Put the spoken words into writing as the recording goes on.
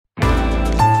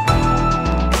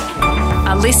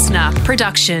listener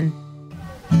production.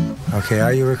 Okay,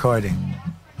 are you recording?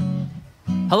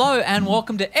 Hello and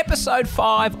welcome to episode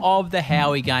 5 of the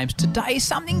Howie Games. Today,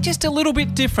 something just a little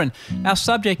bit different. Our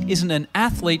subject isn't an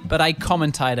athlete, but a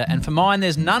commentator. And for mine,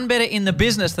 there's none better in the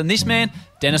business than this man,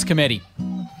 Dennis Cometti.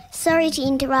 Sorry to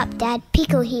interrupt, Dad.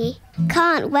 Pickle here.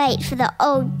 Can't wait for the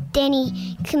old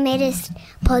Denny Comettis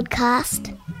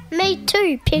podcast. Me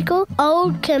too, Pickle.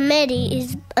 Old Cometti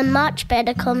is a much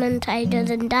better commentator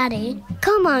than Daddy.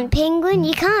 Come on, Penguin,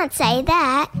 you can't say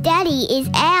that. Daddy is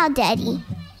our daddy.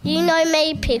 You know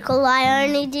me, Pickle, I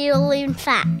only deal in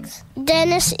facts.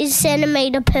 Dennis is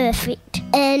centimetre perfect,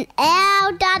 and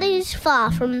our Daddy's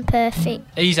far from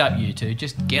perfect. Ease up, you two.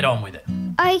 Just get on with it.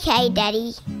 Okay,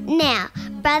 Daddy. Now,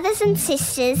 brothers and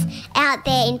sisters out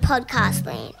there in podcast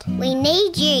land, we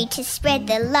need you to spread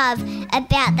the love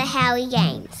about the Howie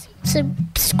Games.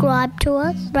 Subscribe to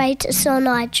us, rate us on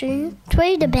iTunes,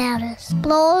 tweet about us,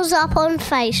 blow us up on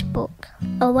Facebook.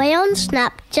 Are we on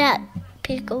Snapchat,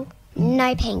 Pickle?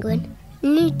 No, Penguin.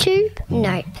 YouTube?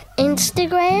 Nope.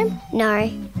 Instagram?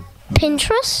 No.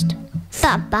 Pinterest?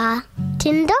 Baba.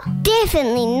 Tinder?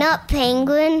 Definitely not,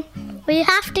 Penguin. We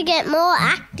have to get more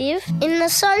active in the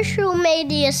social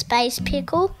media space,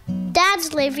 Pickle.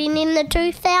 Dad's living in the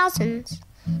 2000s.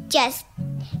 Just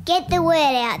get the word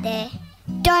out there.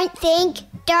 Don't think,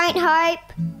 don't hope,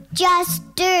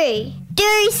 just do.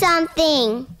 Do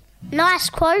something. Nice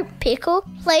quote, Pickle.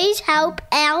 Please help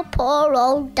our poor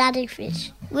old daddy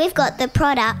fish. We've got the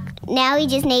product. Now we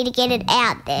just need to get it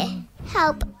out there.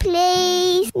 Help,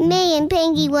 please. Me and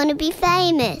Pengy want to be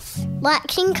famous. Like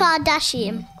Kim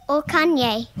Kardashian. Or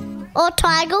Kanye. Or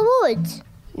Tiger Woods.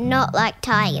 Not like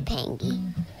Tiger,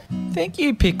 Pengy. Thank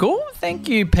you, Pickle. Thank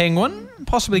you, Penguin.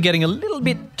 Possibly getting a little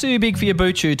bit too big for your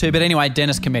boot shoe too. But anyway,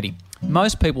 Dennis Cometti.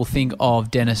 Most people think of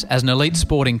Dennis as an elite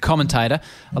sporting commentator.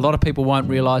 A lot of people won't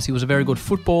realise he was a very good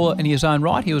footballer in his own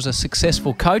right. He was a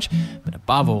successful coach. But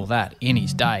above all that, in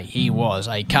his day, he was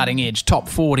a cutting-edge top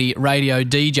 40 radio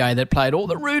DJ that played all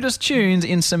the rudest tunes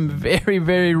in some very,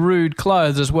 very rude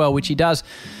clothes as well, which he does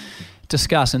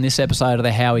discuss in this episode of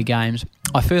the Howie Games.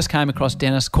 I first came across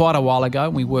Dennis quite a while ago.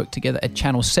 We worked together at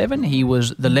Channel 7. He was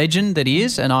the legend that he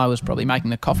is, and I was probably making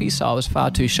the coffee, so I was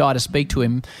far too shy to speak to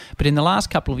him. But in the last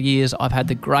couple of years, I've had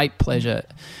the great pleasure,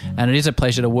 and it is a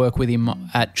pleasure to work with him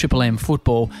at Triple M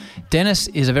Football. Dennis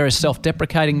is a very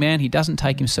self-deprecating man. He doesn't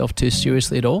take himself too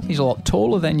seriously at all. He's a lot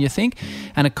taller than you think.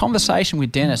 And a conversation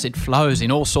with Dennis, it flows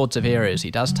in all sorts of areas.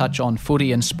 He does touch on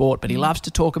footy and sport, but he loves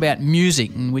to talk about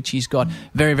music, in which he's got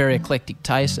very, very eclectic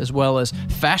taste, as well as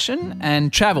fashion and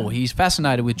travel. He's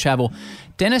fascinated with travel.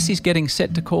 Dennis is getting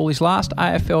set to call his last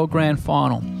AFL Grand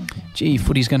Final. Gee,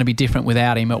 footy's going to be different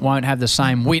without him. It won't have the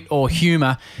same wit or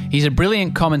humour. He's a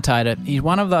brilliant commentator. He's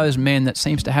one of those men that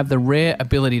seems to have the rare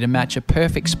ability to match a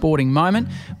perfect sporting moment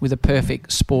with a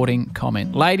perfect sporting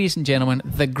comment. Ladies and gentlemen,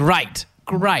 the great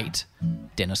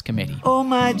Dennis Cometti. Oh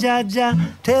my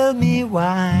Jaja, tell me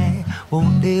why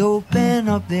won't they open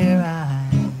up their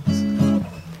eyes?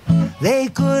 They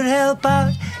could help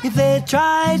out if they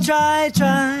try.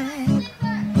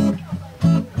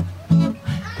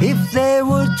 If they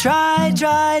would try.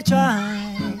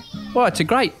 Well, it's a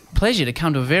great pleasure to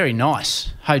come to a very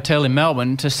nice hotel in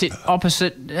Melbourne to sit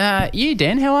opposite you,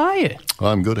 Dan. How are you?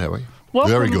 I'm good, Howie.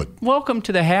 Welcome, very good. Welcome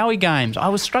to the Howie Games. I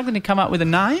was struggling to come up with a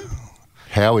name.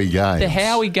 Howie Games. The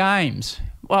Howie Games.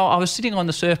 Well, I was sitting on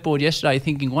the surfboard yesterday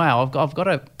thinking, wow, I've got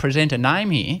to present a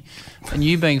name here, and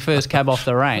you being first cab off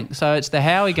the rank. So it's the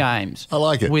Howie Games. I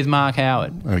like it. With Mark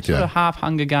Howard. Okay. Sort of half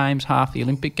Hunger Games, half the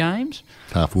Olympic Games.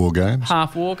 Half War Games.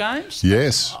 Half War Games.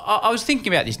 Yes. I was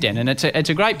thinking about this, Dan, and it's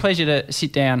a great pleasure to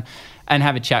sit down and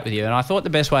have a chat with you. And I thought the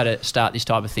best way to start this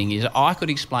type of thing is I could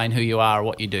explain who you are or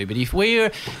what you do. But if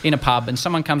we're in a pub and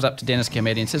someone comes up to Dennis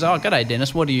Cometti and says, oh, g'day,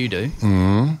 Dennis, what do you do?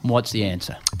 What's the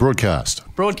answer? Broadcast.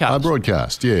 Broadcast. I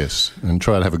broadcast, yes, and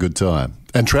try to have a good time.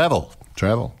 And travel.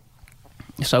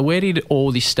 So where did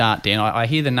all this start, Dan? I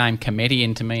hear the name Cometti,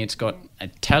 and to me it's got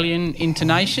Italian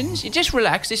intonations. You just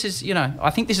relax. This is,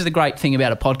 I think this is the great thing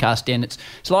about a podcast, Dan. It's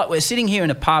like we're sitting here in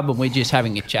a pub and we're just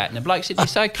having a chat, and the bloke said,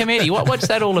 so Cometti, what's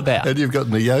that all about? And you've got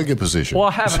in the yoga position. Well,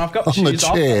 I haven't. I've got on shoes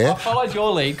the chair. I followed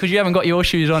your lead because you haven't got your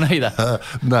shoes on either.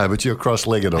 No, but you're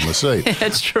cross-legged on the seat.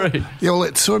 That's true. Yeah, well,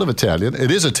 it's sort of Italian.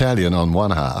 It is Italian on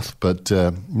one half, but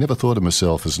never thought of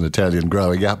myself as an Italian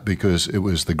growing up because it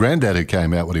was the granddad who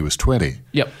came out when he was 20.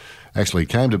 Yep. Actually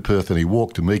came to Perth and he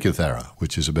walked to Meekatharra,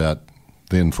 which is about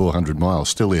then 400 miles,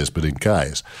 still is, but in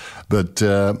Ks. But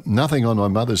nothing on my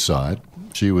mother's side.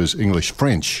 She was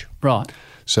English-French. Right.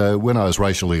 So when I was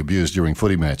racially abused during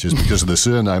footy matches because of the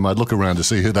surname, I'd look around to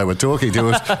see who they were talking to.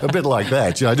 It was a bit like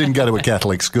that. I didn't go to a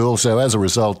Catholic school, so as a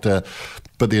result,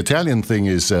 but the Italian thing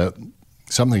is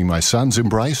something my son's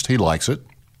embraced. He likes it.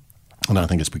 And I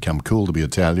think it's become cool to be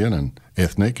Italian and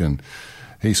ethnic, and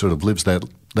he sort of lives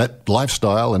that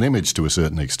lifestyle and image to a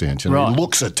certain extent. You know, Right. He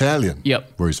looks Italian,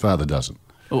 where his father doesn't.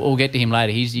 We'll get to him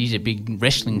later. He's a big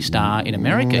wrestling star in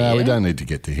America. No, yeah? we don't need to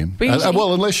get to him. But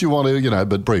Well, unless you want to,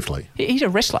 but briefly. He's a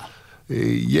wrestler.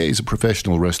 Yeah, he's a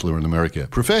professional wrestler in America.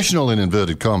 Professional in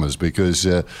inverted commas, because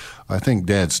I think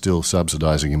Dad's still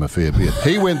subsidising him a fair bit.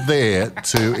 He went there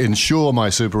to ensure my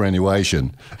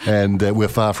superannuation, and we're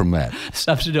far from that.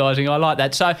 Subsidising, I like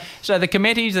that. So the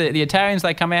Comettis, the Italians,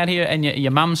 they come out here, and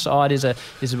your mum's side is a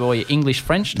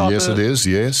English-French type. Yes, it is.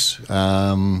 Yes,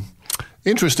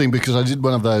 interesting, because I did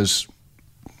one of those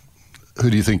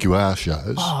Who Do You Think You Are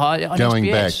shows. On going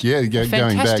SBS. back,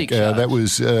 going back. That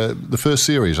was the first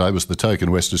series. I was the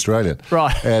token West Australian.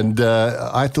 Right. And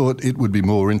I thought it would be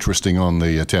more interesting on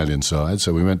the Italian side,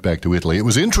 so we went back to Italy. It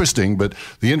was interesting, but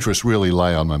the interest really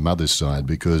lay on my mother's side,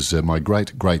 because my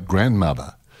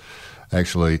great-great-grandmother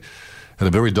actually had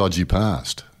a very dodgy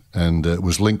past and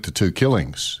was linked to 2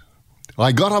 killings.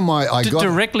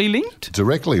 Directly linked?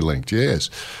 Directly linked, yes.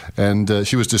 And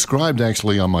she was described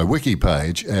actually on my wiki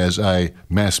page as a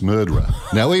mass murderer.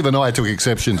 Now, even I took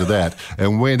exception to that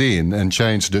and went in and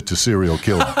changed it to serial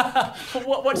killer. How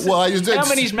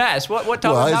many's mass? What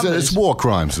type of numbers? It's war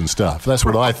crimes and stuff. That's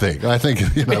what I think. I think,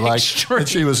 that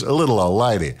she was a little old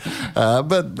lady.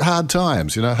 But hard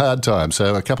times, hard times.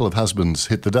 So a couple of husbands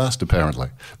hit the dust, apparently.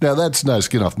 Now, that's no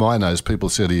skin off my nose. People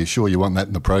said, are you sure you want that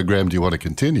in the program? Do you want to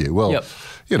continue? Well, Yep.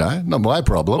 Not my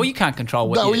problem. Well, you can't control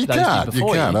what you those can't. did before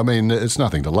You can't. you. I mean, it's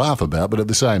nothing to laugh about, but at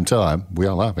the same time, we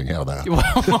are laughing. How they are.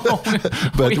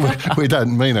 But we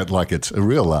don't mean it like it's a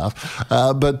real laugh.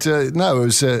 No,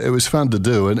 it was fun to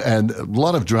do, and a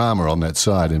lot of drama on that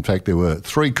side. In fact, there were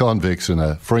 3 convicts and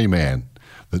a free man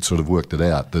that sort of worked it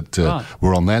out, that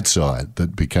were on that side,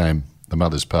 that became the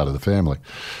mother's part of the family.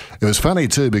 It was funny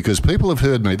too, because people have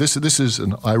heard me, this is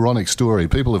an ironic story,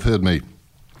 people have heard me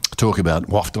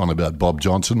waft on about Bob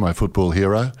Johnson, my football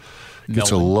hero.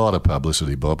 Gets a lot of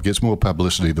publicity, Bob. Gets more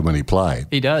publicity than when he played.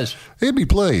 He does. He'd be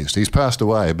pleased. He's passed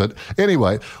away. But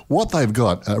anyway, what they've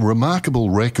got are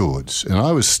remarkable records, and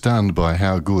I was stunned by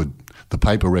how good the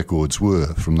paper records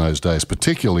were from those days,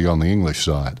 particularly on the English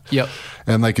side. Yep.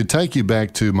 And they could take you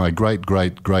back to my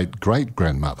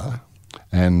great-great-great-great-grandmother,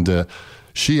 and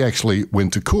she actually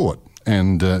went to court,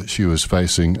 and she was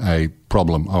facing a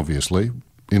problem, obviously,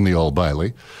 in the Old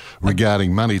Bailey,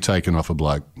 regarding money taken off a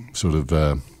bloke, sort of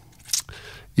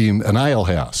in an ale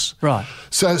house. Right.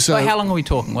 So how long are we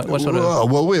talking? What sort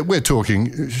of? Well, we're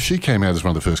talking. She came out as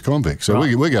one of the first convicts, so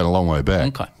we're going a long way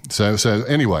back. Okay. So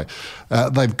anyway,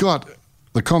 they've got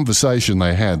the conversation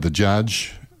they had, the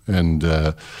judge and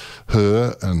her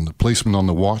and the policeman on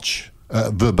the watch,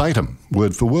 verbatim,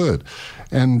 word for word.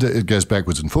 And it goes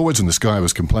backwards and forwards, and this guy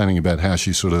was complaining about how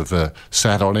she sort of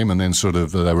sat on him, and then sort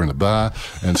of they were in a bar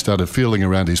and started feeling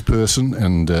around his person,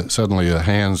 and suddenly her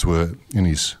hands were in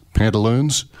his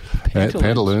pantaloons,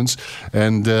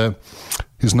 and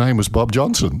his name was Bob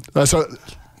Johnson. So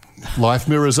life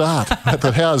mirrors art. I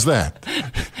thought, how's that?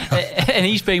 And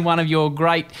he's been one of your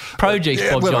great projects,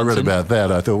 Bob when Johnson. I read about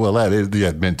that, I thought, well, that is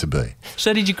meant to be.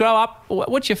 So did you grow up,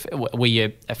 were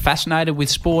you fascinated with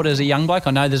sport as a young bloke?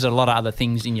 I know there's a lot of other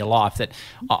things in your life that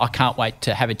I can't wait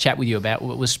to have a chat with you about.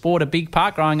 Was sport a big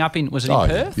part growing up was it in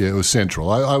Perth? Yeah, it was central.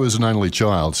 I was an only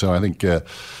child, so I think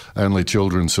only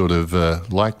children sort of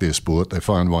like their sport. They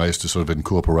find ways to sort of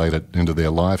incorporate it into their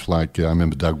life. Like I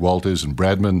remember Doug Walters and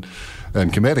Bradman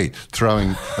and Cometti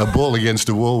throwing a ball against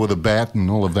a wall with a bat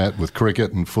and all of that, with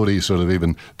cricket and footy, sort of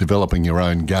even developing your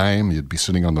own game. You'd be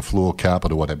sitting on the floor,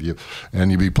 carpet or what have you,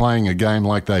 and you'd be playing a game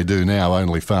like they do now,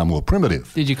 only far more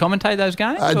primitive. Did you commentate those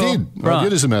games? I did. Right. I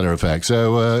did, as a matter of fact.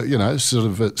 So, sort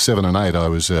of at 7 and 8, I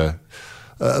was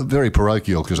very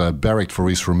parochial, because I barracked for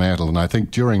East Fremantle, and I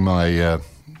think during my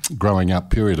growing up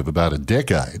period of about a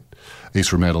decade, East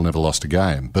Fremantle never lost a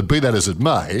game. But be that as it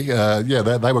may,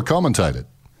 they were commentated.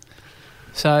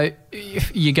 So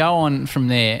if you go on from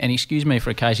there, and excuse me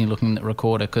for occasionally looking at the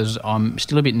recorder, because I'm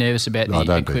still a bit nervous about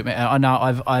the equipment. I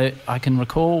know I can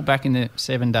recall back in the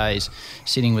 7 days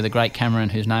sitting with a great cameraman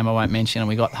whose name I won't mention, and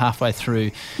we got halfway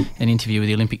through an interview with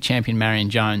the Olympic champion Marion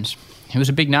Jones. He was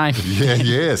a big name.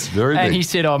 Yes, very big. And he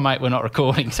said, "Oh, mate, we're not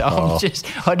recording." So I'm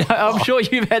sure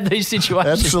you've had these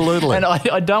situations. Absolutely. And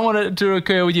I don't want it to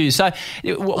occur with you. So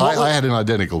I had an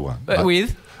identical one.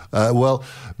 With? Well,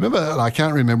 remember, I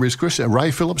can't remember his question.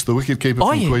 Ray Phillips, the wicketkeeper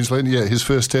from Queensland. Yeah, his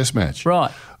first Test match.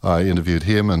 Right. I interviewed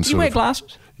him and. Did you wear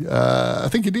glasses? I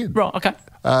think he did. Right. Okay.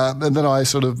 And then I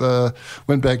sort of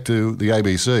went back to the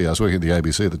ABC. I was working at the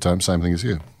ABC at the time. Same thing as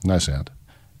you. No sound.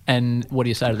 And what do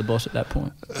you say to the boss at that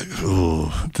point?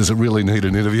 Does it really need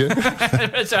an interview?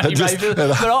 It's only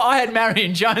but I had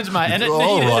Marion Jones, mate, and it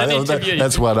needed an interview.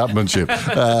 That's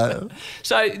one-upmanship.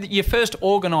 So your first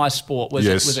organised sport, was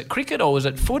it cricket or was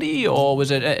it footy or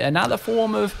was it another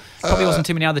form of... Probably wasn't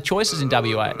too many other choices in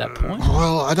WA at that point.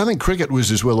 Well, I don't think cricket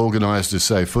was as well organised as,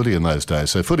 say, footy in those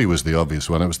days. So footy was the obvious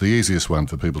one. It was the easiest one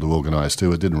for people to organise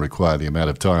too. It didn't require the amount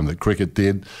of time that cricket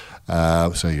did.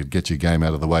 So you'd get your game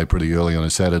out of the way pretty early on a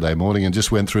Saturday morning and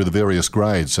just went through the various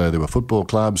grades. So there were football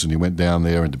clubs and you went down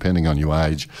there and depending on your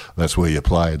age, that's where you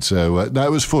played. So, no,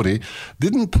 it was footy.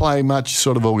 Didn't play much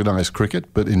sort of organised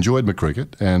cricket, but enjoyed my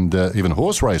cricket and even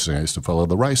horse racing. I used to follow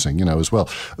the racing, as well.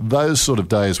 Those sort of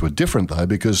days were different, though,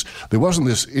 because there wasn't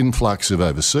this influx of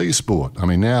overseas sport. I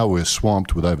mean, now we're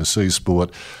swamped with overseas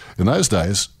sport. In those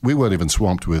days, we weren't even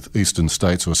swamped with Eastern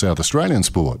States or South Australian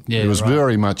sport. Yeah, it was right.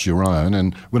 very much your own,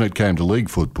 and when it came to league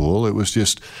football, it was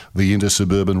just the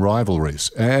inter-suburban rivalries.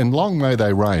 And long may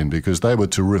they reign, because they were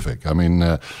terrific. I mean,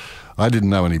 I didn't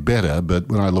know any better, but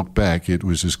when I look back, it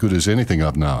was as good as anything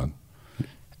I've known.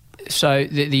 So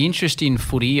the interest in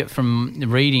footy, from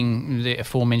reading the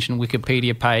aforementioned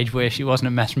Wikipedia page where she wasn't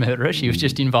a mass murderer, she was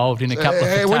just involved in a couple of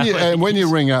fatalities. And when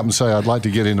you ring up and say, I'd like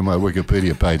to get into my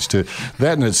Wikipedia page too,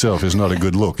 that in itself is not a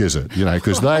good look, is it?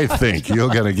 Because they think you're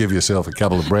going to give yourself a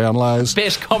couple of Brownlows.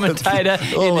 Best commentator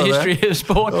in the history of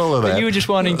sport. All of that. But you were just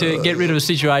wanting to get rid of a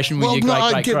situation with your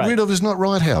great. Get rid of is not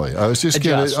right, Howie. I was just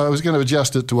going to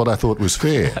adjust it to what I thought was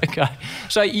fair. Okay.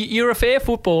 So you're a fair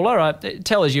footballer, right?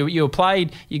 Tell us, you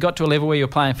got to a level where you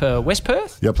were playing for West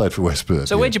Perth? Yeah, I played for West Perth.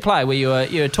 So where'd you play? Were you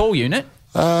a tall unit?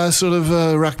 Sort of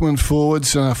ruckman forward,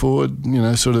 centre forward,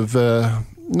 sort of...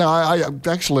 no, I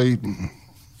actually...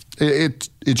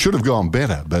 It should have gone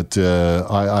better, but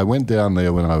I went down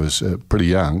there when I was pretty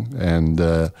young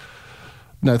and...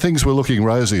 things were looking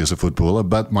rosy as a footballer,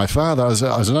 but my father, I was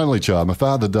an only child. My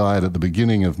father died at the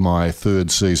beginning of my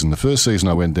third season. The first season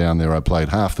I went down there, I played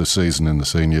half the season in the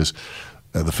seniors.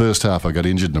 The first half I got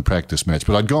injured in a practice match,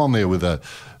 but I'd gone there with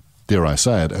dare I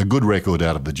say it, a good record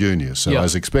out of the juniors. So I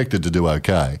was expected to do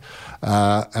okay.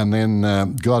 And then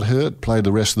got hurt, played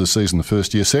the rest of the season the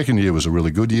first year. Second year was a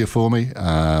really good year for me.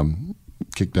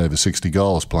 Kicked over 60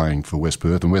 goals playing for West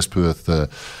Perth. And West Perth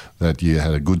that year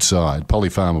had a good side. Polly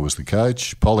Farmer was the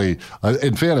coach. Polly,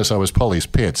 in fairness, I was Polly's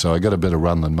pet, so I got a better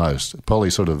run than most. Polly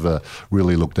sort of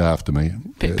really looked after me.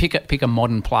 Pick a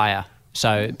modern player,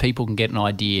 so people can get an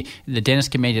idea. The Dennis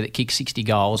Cometti that kicked 60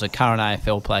 goals, a current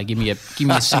AFL player. Give me a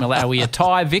similar. Are we a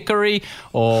Ty Vickery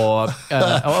or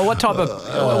what type of?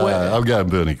 I'm going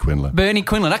Bernie Quinlan. Bernie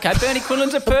Quinlan. Okay, Bernie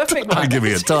Quinlan's a perfect one. Don't give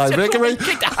me a Ty Vickery.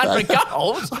 Kicked 100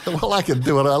 goals. Well, I can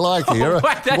do what I like here.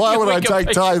 Why would I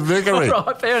take Ty Vickery? All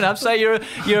right, fair enough. So you're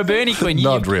a Bernie Quinlan.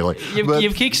 Not really.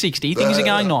 You've kicked 60. Things are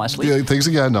going nicely. Yeah, things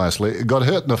are going nicely. Got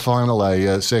hurt in the final,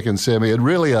 a second semi, and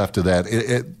really after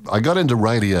that, I got into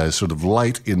radio sort of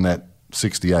late in that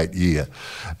 68 year,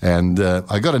 and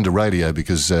I got into radio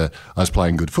because I was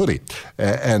playing good footy,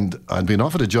 and I'd been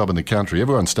offered a job in the country.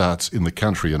 Everyone starts in the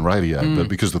country in radio, but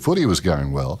because the footy was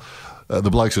going well,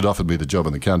 the blokes that offered me the job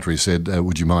in the country said,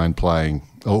 would you mind playing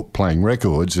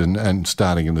records and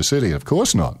starting in the city? Of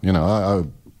course not. I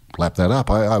lapped that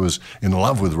up. I was in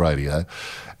love with radio.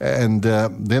 And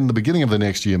then the beginning of the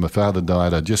next year, my father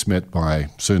died. I just met my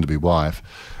soon-to-be wife.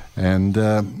 And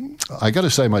I got to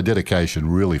say my dedication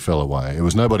really fell away. It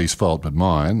was nobody's fault but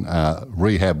mine.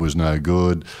 Rehab was no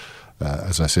good.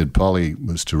 As I said, Polly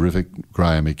was terrific.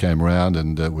 Graham, he came around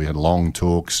and we had long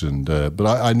talks. But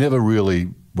I never really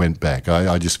went back.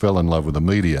 I just fell in love with the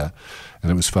media,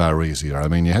 and it was far easier. I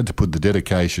mean, you had to put the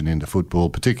dedication into football,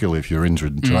 particularly if you're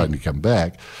injured and trying to come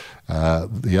back.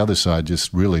 The other side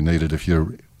just really needed, if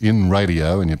you're in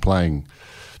radio and you're playing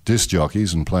disc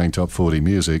jockeys and playing top 40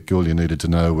 music, all you needed to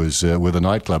know was where the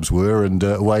nightclubs were and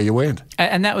away you went.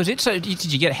 And that was it. So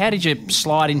how did you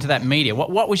slide into that media?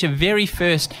 What was your very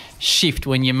first shift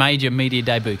when you made your media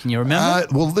debut? Can you remember?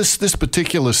 Well, this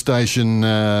particular station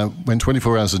went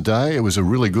 24 hours a day. It was a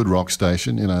really good rock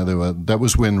station. That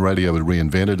was when radio had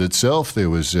reinvented itself.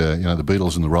 There was the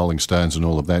Beatles and the Rolling Stones and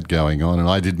all of that going on, and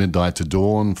I did Midnight to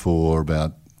Dawn for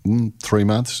about 3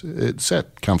 months. It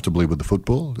sat comfortably with the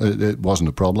football. It wasn't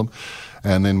a problem.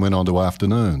 And then went on to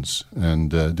afternoons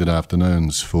and did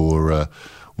afternoons for, a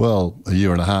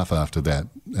year and a half after that.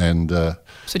 And so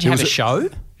did you have a show?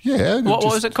 Yeah. What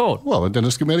was it called? Well, a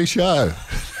Dennis Cometti show.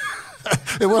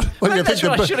 What do you That's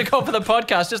think? what I should have called for the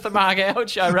podcast, just the Mark Howard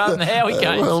show rather than the Howie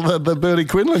Games. Well, the Bernie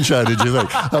Quinlan show, did you think?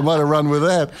 I might have run with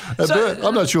that.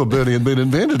 I'm not sure Bernie had been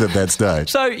invented at that stage.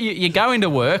 So you go into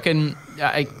work and,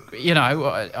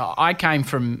 I came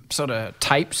from sort of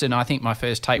tapes, and I think my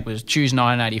first tape was Choose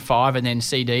 1985 and then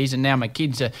CDs, and now my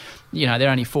kids are, they're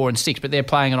only 4 and 6, but they're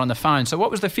playing it on the phone. So what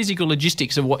was the physical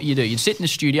logistics of what you do? You'd sit in the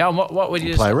studio and what would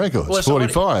you play records,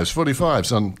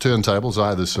 45s on turntables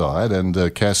either side, and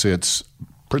cassettes,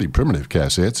 pretty primitive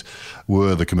cassettes,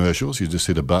 were the commercials. You just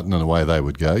hit a button and away they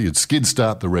would go. You'd skid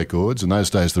start the records. In those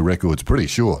days, the record's pretty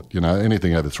short.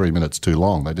 Anything over 3 minutes too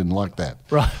long, they didn't like that.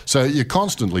 Right. So you're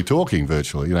constantly talking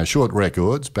virtually, short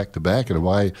records, back to back, and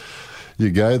away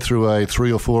you go through a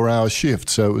 3 or 4 hour shift.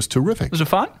 So it was terrific. Was it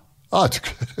fun? Oh, it's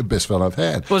the best fun I've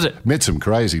had. Was it? Met some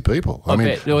crazy people. I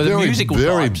mean,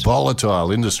 very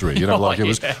volatile industry. It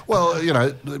was. Well,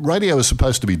 radio was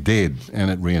supposed to be dead, and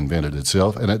it reinvented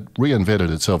itself, and it reinvented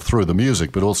itself through the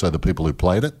music, but also the people who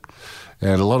played it.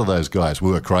 And a lot of those guys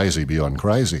were crazy beyond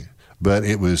crazy, but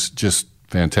it was just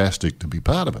fantastic to be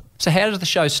part of it. So how does the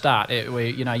show start?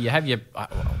 You have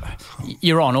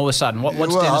you're on all of a sudden.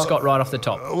 What's Dennis got right off the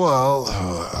top? Well,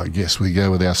 I guess we go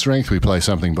with our strength. We play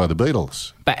something by the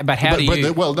Beatles. But how do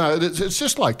you... Well, no, it's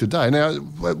just like today. Now,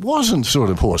 it wasn't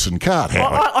sort of horse and cart,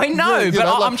 Howard. Well, I know,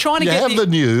 I'm trying to get... You have the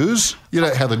news. You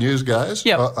know how the news goes?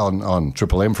 Yep. On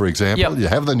Triple M, for example. Yep. You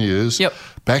have the news. Yep.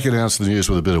 Back announce the news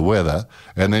with a bit of weather,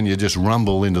 and then you just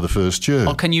rumble into the first tune.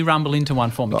 Oh, can you rumble into one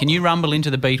for me? Can you rumble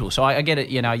into the Beatles? So I get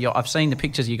it, I've seen the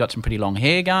pictures. You got some pretty long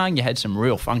hair going. You had some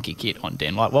real funky kit on,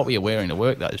 Den. Like, what were you wearing to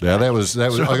work those days? Now, that was I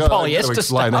got to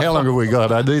explain. How long have we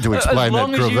got? I need to explain that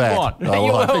cravat. As long as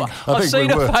you want. I've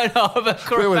seen a photo of a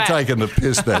cravat. We were taking the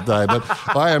piss that day, but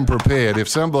I am prepared. If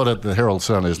somebody at the Herald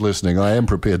Sun is listening, I am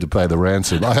prepared to pay the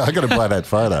ransom. I got to play that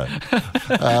photo.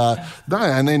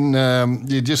 And then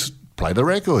you just play the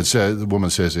record. So the woman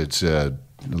says it's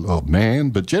man,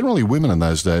 but generally women in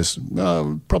those days,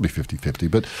 probably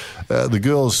 50-50. But the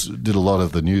girls did a lot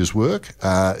of the news work.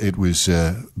 It was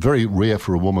very rare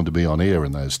for a woman to be on air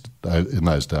in those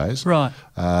days. Right.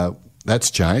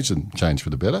 That's changed, and changed for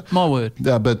the better. My word.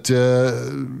 But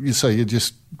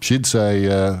she'd say,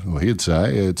 or he'd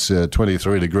say, it's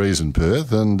 23 degrees in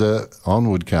Perth, and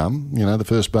on would come, the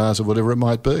first bars of whatever it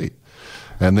might be.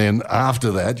 And then after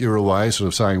that, you're away sort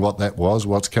of saying what that was,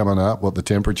 what's coming up, what the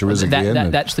temperature is again.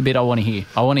 That's the bit I want to hear.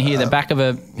 I want to hear the back of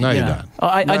a... No, you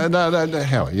don't. No,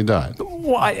 Howie, you don't.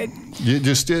 Why?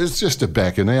 It's just a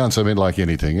back announce, like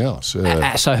anything else.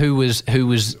 So who was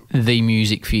the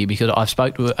music for you? Because I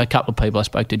spoke to a couple of people. I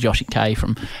spoke to Joshy Kay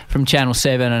from Channel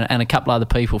 7 and a couple other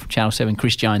people from Channel 7,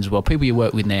 Chris Jones as well, people you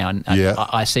work with now. And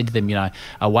I said to them,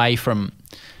 away from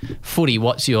footy,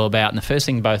 what's you all about? And the first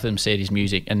thing both of them said is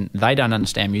music, and they don't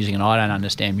understand music, and I don't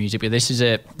understand music. But this is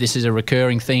a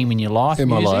recurring theme in your life. In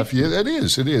my life, yeah, it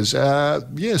is.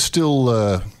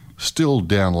 Still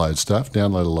download stuff.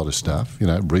 Download a lot of stuff.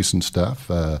 Recent stuff.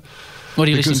 What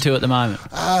are you listening to at the moment?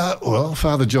 Well,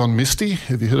 Father John Misty.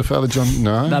 Have you heard of Father John?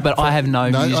 No. No, but I have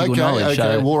no musical knowledge.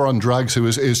 Okay. War on Drugs, who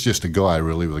is just a guy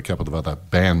really with a couple of other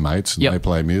bandmates, and they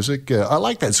play music. I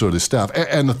like that sort of stuff.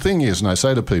 And the thing is, and I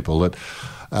say to people that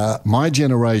my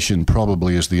generation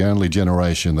probably is the only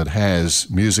generation that has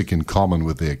music in common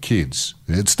with their kids.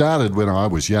 It started when I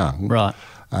was young. Right.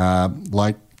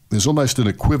 There's almost an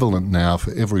equivalent now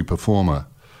for every performer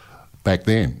back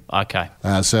then. Okay.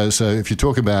 So if you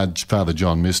talk about Father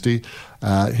John Misty,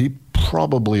 he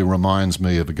probably reminds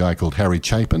me of a guy called Harry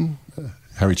Chapin.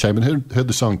 Harry Chapin, heard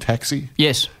the song Taxi?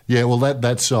 Yes. Yeah, well,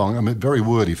 that song, very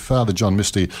wordy. Father John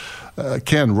Misty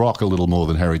can rock a little more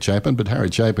than Harry Chapin, but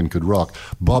Harry Chapin could rock.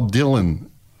 Bob Dylan,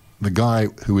 the guy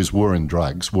who is War on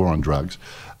Drugs,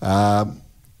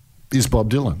 is Bob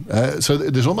Dylan. So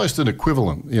there's almost an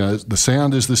equivalent. The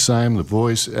sound is the same, the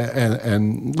voice,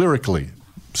 and lyrically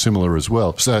similar as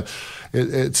well. So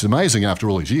it's amazing after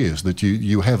all these years that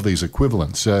you have these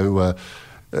equivalents. So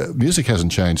music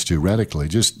hasn't changed too radically,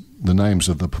 just the names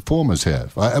of the performers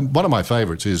have. One of my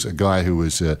favourites is a guy who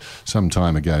was some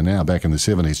time ago now, back in the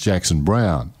 70s, Jackson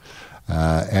Browne.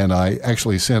 And I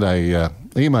actually sent a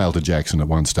email to Jackson at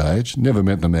one stage. Never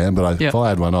met the man, but I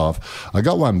fired one off. I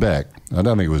got one back. I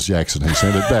don't think it was Jackson who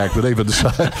sent it back, but even so,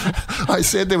 I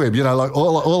said to him,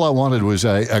 all I wanted was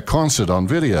a concert on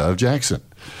video of Jackson.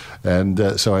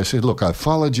 And so I said, look, I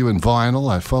followed you in vinyl,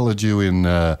 I followed you in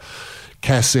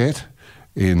cassette,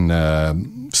 in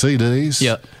CDs.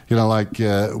 Yep.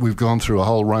 We've gone through a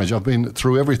whole range. I've been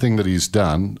through everything that he's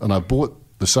done, and I've bought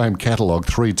the same catalogue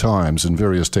 3 times in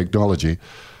various technology,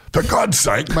 for God's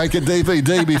sake, make a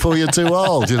DVD before you're too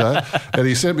old, you know. And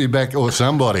he sent me back, or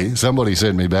somebody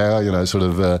sent me back, you know, sort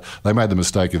of, they made the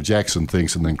mistake of Jackson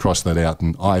thinks and then crossed that out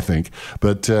and I think.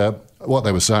 But what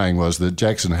they were saying was that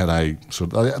Jackson had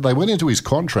they went into his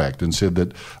contract and said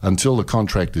that until the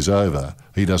contract is over,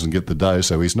 he doesn't get the dough,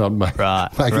 so he's not making a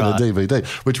DVD,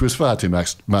 which was far too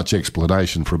much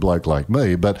explanation for a bloke like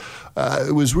me. But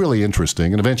it was really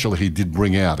interesting, and eventually he did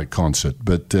bring out a concert.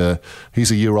 But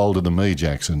he's a year older than me,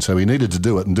 Jackson, so he needed to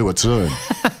do it and do it soon.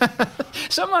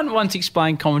 Someone once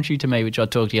explained commentary to me, which I'll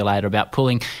talk to you later, about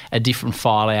pulling a different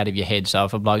file out of your head. So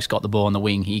if a bloke's got the ball on the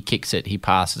wing, he kicks it, he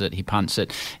passes it, he punts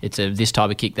it. It's this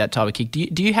type of kick, that type of kick.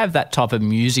 Do you have that type of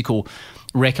musical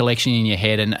recollection in your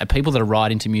head? And people that are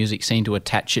right into music seem to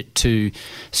attach it to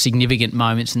significant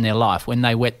moments in their life, when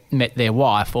they met their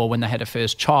wife or when they had a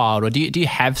first child. Or do you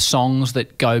have songs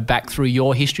that go back through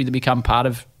your history that become part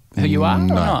of who you are?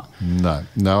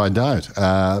 No, I don't.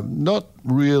 Not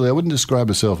really. I wouldn't describe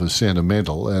myself as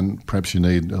sentimental, and perhaps you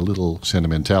need a little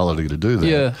sentimentality to do that.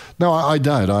 Yeah. No, I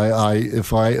don't.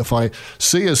 If I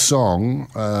see a song,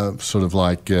 sort of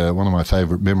like one of my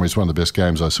favourite memories, one of the best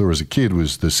games I saw as a kid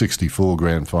was the '64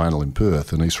 Grand Final in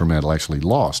Perth, and East Fremantle actually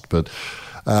lost. But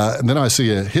and then I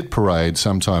see a hit parade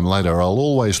sometime later, I'll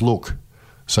always look,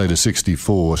 say, to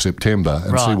 '64 September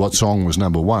and see what song was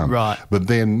number one. Right. But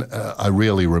then I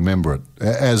rarely remember it.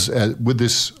 As with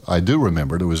this, I do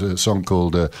remember it. It was a song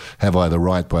called "Have I the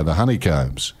Right" by the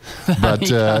Honeycombs. But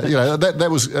you know, that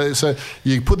was so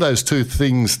you put those two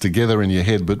things together in your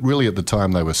head, but really at the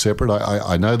time they were separate.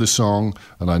 I know the song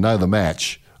and I know the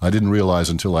match. I didn't realise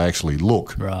until I actually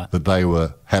looked that they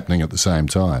were happening at the same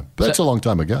time. But that's a long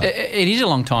time ago. It is a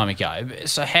long time ago.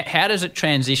 So how does it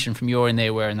transition from you're in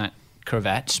there wearing that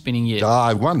cravat, spinning your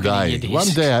one day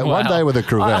with a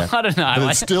cravat. I don't know.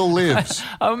 But it still lives.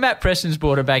 Matt Preston's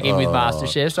brought it back in with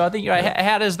MasterChef, so I think,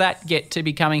 how does that get to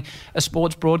becoming a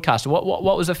sports broadcaster? What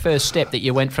was the first step that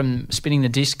you went from spinning the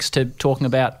discs to talking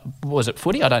about? Was it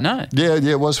footy? I don't know. Yeah,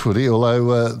 it was footy.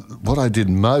 Although what I did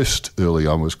most early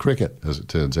on was cricket, as it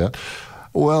turns out.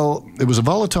 Well, it was a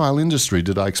volatile industry.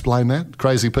 Did I explain that?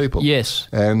 Crazy people. Yes.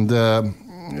 And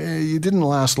you didn't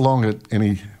last long at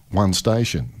any one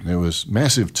station. There was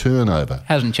massive turnover.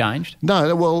 Hasn't changed?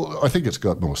 No, well, I think it's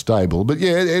got more stable. But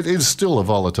yeah, it is still a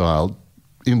volatile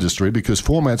industry because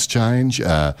formats change,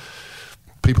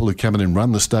 people who come in and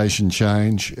run the station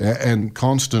change, and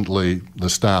constantly the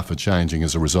staff are changing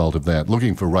as a result of that.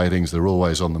 Looking for ratings, they're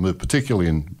always on the move, particularly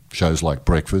in shows like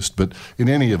Breakfast, but in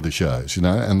any of the shows, you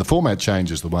know, and the format change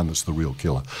is the one that's the real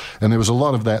killer. And there was a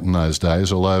lot of that in those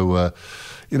days, although,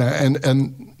 you know,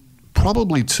 and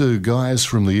probably too, guys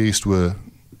from the East were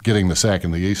getting the sack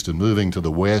in the East and moving to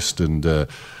the West and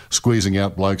squeezing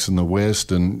out blokes in the West,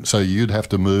 and so you'd have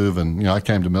to move. And you know, I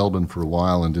came to Melbourne for a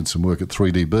while and did some work at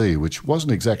 3DB, which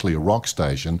wasn't exactly a rock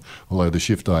station, although the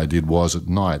shift I did was at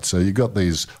night. So you got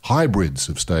these hybrids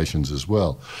of stations as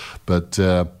well. But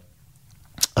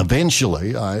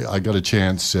eventually I got a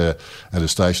chance at a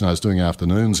station. I was doing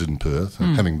afternoons in Perth,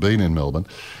 having been in Melbourne,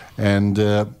 and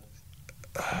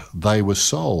they were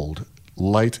sold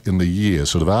late in the year,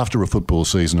 sort of after a football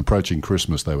season, approaching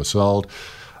Christmas. They were sold,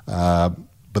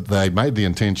 but they made the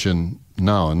intention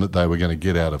known that they were going to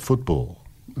get out of football,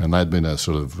 and they'd been a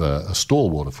sort of a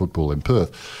stalwart of football in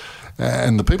Perth.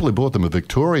 And the people who bought them, a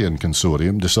Victorian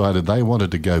consortium, decided they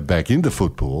wanted to go back into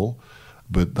football,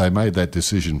 but they made that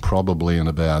decision probably in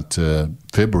about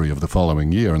February of the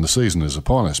following year, and the season is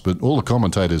upon us. But all the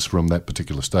commentators from that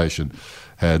particular station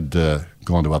had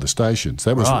gone to other stations.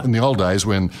 That was in the old days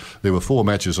when there were 4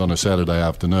 matches on a Saturday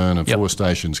afternoon and 4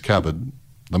 stations covered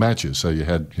the matches. So you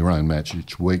had your own match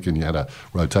each week and you had a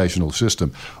rotational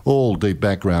system, all deep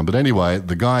background. But anyway,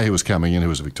 the guy who was coming in, who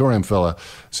was a Victorian fella,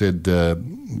 said,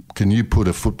 can you put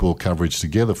a football coverage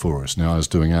together for us? Now, I was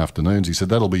doing afternoons. He said,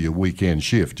 that'll be your weekend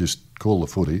shift. Just call the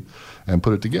footy and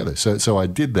put it together. So I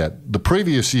did that. The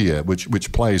previous year,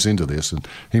 which plays into this, and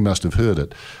he must have heard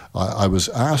it, I was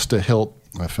asked to help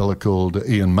a fella called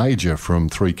Ian Major from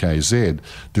 3KZ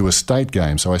do a state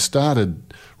game. So I started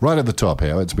right at the top,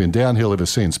 Howard. It's been downhill ever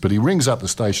since. But he rings up the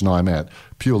station I'm at,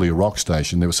 purely a rock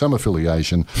station. There was some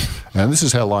affiliation. And this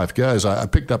is how life goes. I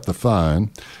picked up the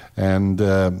phone and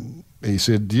he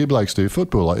said, do you blokes do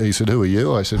football? He said, who are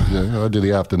you? I said, I do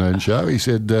the afternoon show. He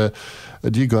said, do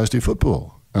you guys do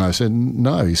football? And I said,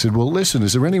 no. He said, well, listen,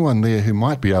 is there anyone there who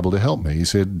might be able to help me? He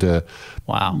said,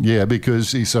 wow. Yeah,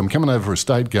 because he said, I'm coming over for a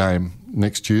state game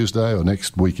next Tuesday or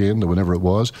next weekend or whenever it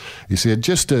was. He said,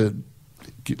 just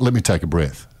let me take a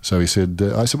breath. So he said,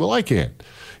 I said, well, I can.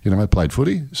 I played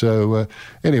footy. So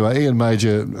anyway, Ian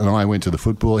Major and I went to the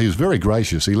football. He was very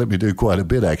gracious. He let me do quite a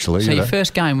bit, actually. So your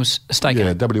first game was a state game?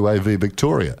 Yeah, WAV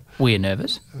Victoria. Were you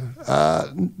nervous?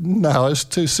 No, I was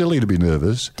too silly to be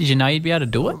nervous. Did you know you'd be able to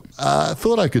do it? I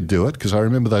thought I could do it because I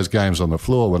remember those games on the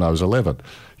floor when I was 11.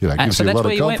 It gives so you a that's lot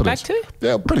where of you went confidence. back to?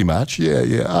 Yeah, pretty much.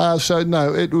 Yeah. So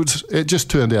no, it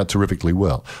just turned out terrifically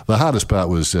well. The hardest part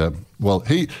was, it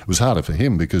was harder for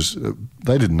him because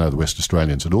they didn't know the West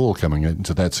Australians at all coming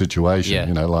into that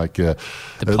situation. Yeah.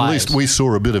 At least we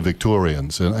saw a bit of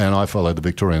Victorians, and I followed the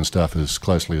Victorian stuff as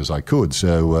closely as I could.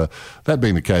 So that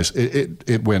being the case,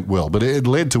 it went well. But it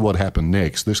led to what happened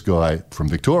next. This guy from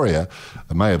Victoria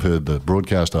may have heard the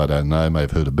broadcast, I don't know, may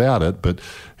have heard about it, but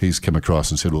he's come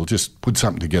across and said, well, just put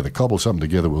something together, cobble something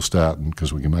together, we'll start,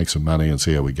 because we can make some money and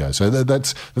see how we go. So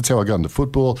that's how I got into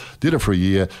football, did it for a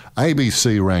year.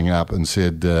 ABC rang up and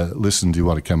said, listen, do you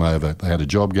want to come over? They had a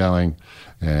job going,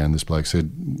 and this bloke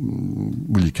said,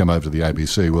 will you come over to the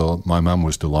ABC? Well, my mum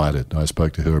was delighted. I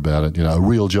spoke to her about it, a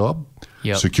real job.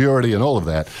 Yep. Security and all of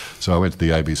that. So I went to the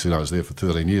ABC and I was there for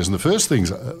 13 years. And the first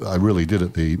things I really did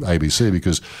at the ABC,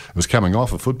 because it was coming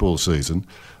off a football season,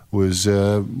 was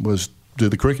do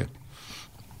the cricket.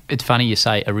 It's funny you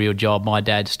say a real job. My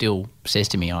dad still says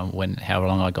to me, however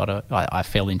long I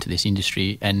fell into this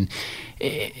industry, and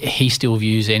he still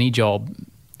views any job,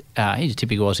 he's a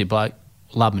typical Aussie bloke,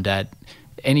 love my dad,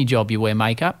 any job you wear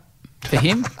makeup, for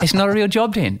him, it's not a real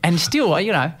job then. And still,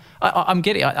 I'm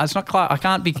getting. It's not. I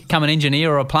can't become an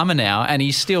engineer or a plumber now. And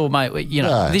he's still, mate.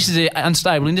 This is an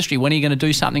unstable industry. When are you going to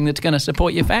do something that's going to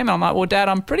support your family? I'm like, well, Dad,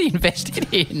 I'm pretty invested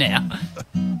here now.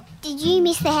 Did you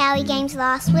miss the Howie games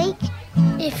last week?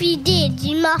 If you did,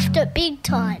 you muffed it big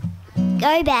time.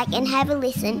 Go back and have a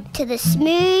listen to the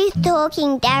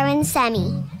smooth-talking Darren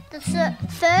Sammy. The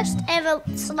first ever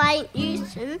Slate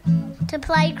Houston to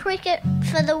play cricket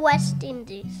for the West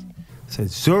Indies. Said,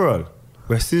 Zurl,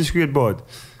 West Indies Cricket Board.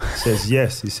 Says,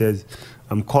 yes. He says,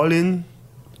 I'm calling.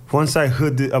 Once I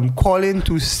heard it, I'm calling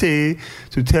to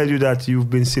tell you that you've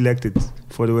been selected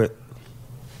for the West.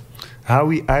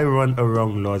 Howie, I run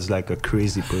around Lords like a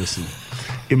crazy person.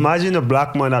 Imagine a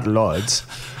black man at Lords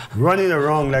running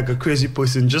around like a crazy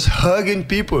person, just hugging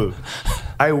people.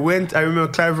 I remember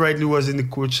Clive Ridley was the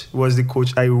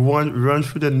coach. I run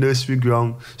through the nursery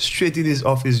ground, straight in his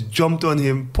office, jumped on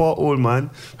him, poor old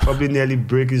man, probably nearly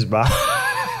break his back,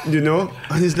 And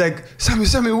he's like, Sammy,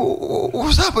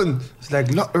 what's happened? It's like,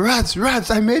 rats,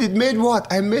 I made it. Made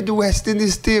what? I made the West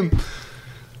Indies team.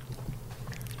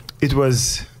 It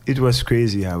was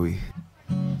crazy, Howie.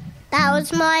 That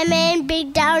was my man,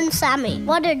 Big Darren Sammy.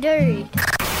 What a dude.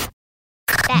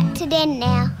 Back to Den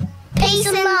now. Peace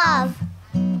and love.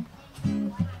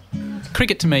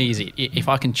 Cricket to me is if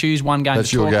I can choose one game to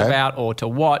talk about or to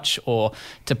watch or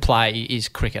to play is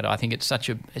cricket. I think it's such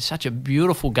a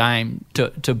beautiful game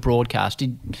to broadcast.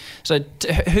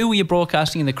 Who were you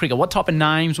broadcasting in the cricket? What type of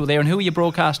names were there, and who were you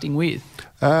broadcasting with?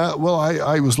 Well,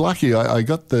 I was lucky. I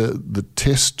got the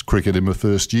Test cricket in my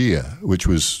first year, which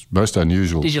was most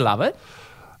unusual. Did you love it?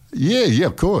 Yeah,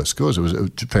 of course. It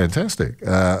was fantastic.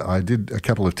 I did a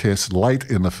couple of tests late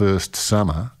in the first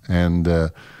summer, and I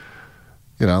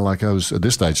was at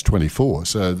this stage 24,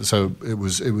 so it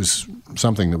was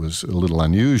something that was a little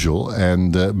unusual.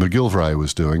 And McGilvray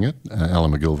was doing it.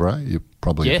 Alan McGilvray, you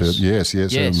probably have heard. Yes. I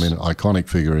mean, an iconic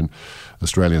figure in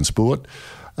Australian sport.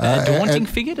 A daunting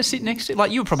figure to sit next to? Like,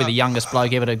 you were probably the youngest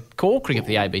bloke ever to call cricket for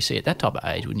the ABC at that type of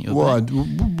age, wouldn't you? Well,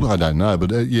 I don't know,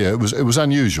 but it was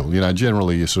unusual.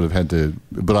 Generally you sort of had to.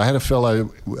 But I had a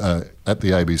fellow at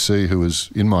the ABC who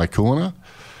was in my corner,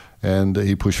 and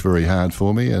he pushed very hard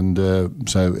for me, and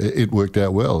so it worked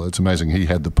out well. It's amazing he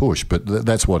had the push, but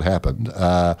that's what happened.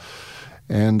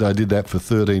 And I did that for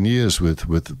 13 years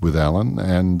with Alan,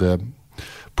 and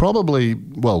probably,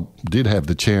 did have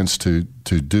the chance to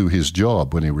do his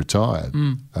job when he retired.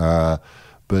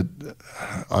 But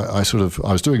I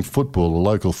was doing football,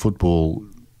 local football,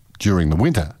 during the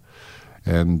winter.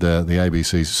 And the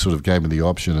ABC sort of gave me the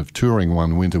option of touring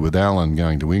one winter with Alan,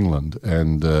 going to England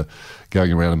and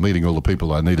going around and meeting all the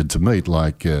people I needed to meet,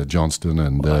 like Johnston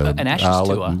and an Ashes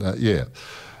Arlott tour.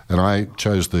 And I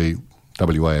chose the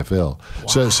WAFL.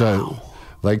 Wow. So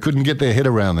they couldn't get their head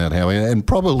around that, Howie, and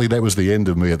probably that was the end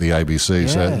of me at the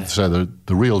ABC. Yeah. So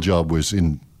the real job was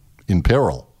in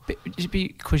peril.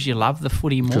 Because you love the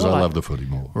footy more? Because I love the footy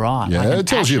more. Right. Yeah, like it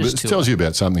tells you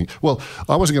about something. Well,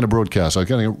 I wasn't going to broadcast. I was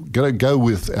going to go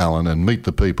with Alan and meet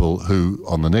the people who,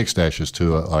 on the next Ashes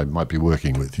tour, I might be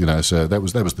working with. So that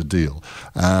was the deal.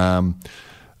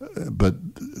 but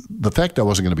the fact I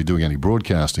wasn't going to be doing any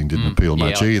broadcasting didn't appeal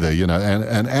much either, you know.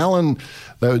 And Alan,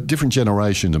 they were a different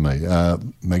generation to me.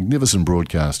 Magnificent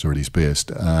broadcaster at his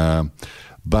best.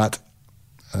 But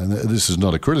this is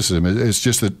not a criticism. It's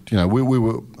just that, you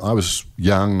know, I was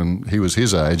young and he was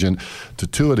his age, and to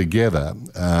tour together,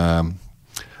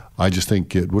 I just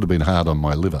think it would have been hard on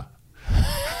my liver.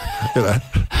 You know,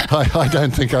 I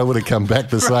don't think I would have come back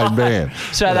the same man.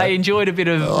 So they enjoyed a bit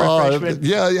of refreshment.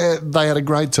 Yeah, they had a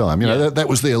great time. You know, that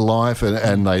was their life,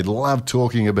 and they loved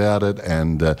talking about it,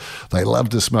 and they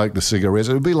loved to smoke the cigarettes.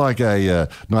 It would be like a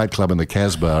nightclub in the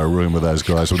Casbah room with those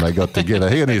guys when they got together,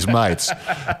 he and his mates.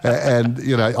 And,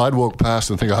 you know, I'd walk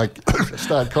past and think, I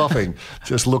start coughing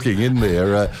just looking in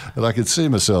there, and I could see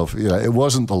myself, you know, it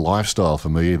wasn't the lifestyle for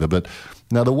me either, but...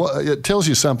 Now, it tells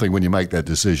you something when you make that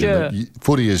decision. That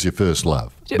footy is your first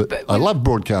love. But I love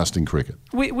broadcasting cricket.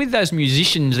 With those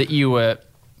musicians that you were,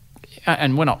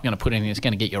 and we're not going to put anything that's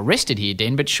going to get you arrested here,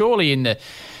 Den, but surely in the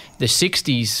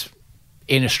 60s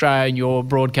in Australia and you're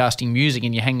broadcasting music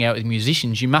and you're hanging out with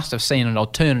musicians, you must have seen an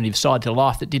alternative side to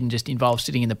life that didn't just involve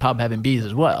sitting in the pub having beers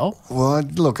as well. Well,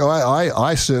 look,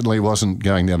 I certainly wasn't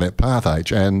going down that path,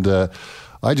 H, and...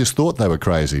 I just thought they were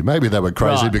crazy. Maybe they were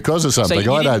crazy because of something.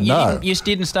 So I don't know. You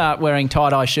didn't start wearing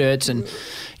tie-dye shirts and,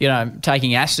 you know,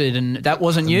 taking acid, and that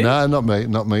wasn't you? No, not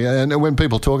me. And when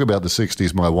people talk about the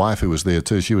 60s, my wife, who was there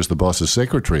too, she was the boss's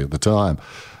secretary at the time.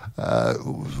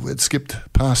 It skipped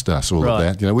past us, all of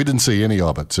that. You know, we didn't see any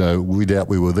of it, so we doubt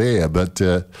we were there. But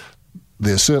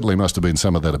there certainly must have been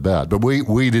some of that about. But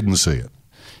we didn't see it.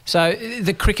 So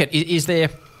the cricket, is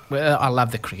there... Well, I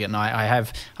love the cricket, and I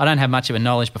don't have much of a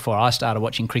knowledge before I started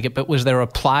watching cricket, but was there a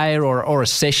player or a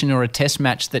session or a test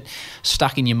match that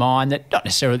stuck in your mind that not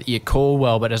necessarily that you call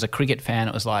well, but as a cricket fan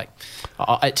it was like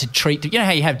to treat... You know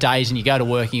how you have days and you go to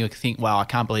work and you think, well, I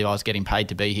can't believe I was getting paid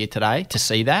to be here today to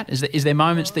see that. Is there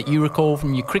moments that you recall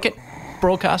from your cricket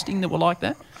broadcasting that were like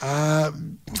that?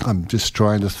 I'm just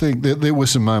trying to think. There were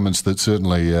some moments that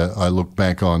certainly I look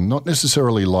back on, not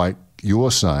necessarily like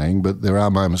you're saying, but there are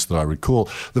moments that I recall.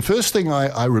 The first thing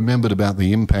I remembered about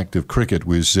the impact of cricket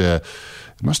was it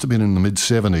must have been in the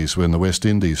mid-70s when the West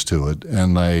Indies toured,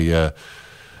 and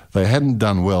they hadn't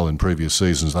done well in previous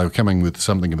seasons. They were coming with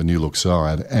something of a new-look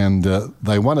side, and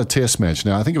they won a test match.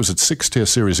 Now, I think it was a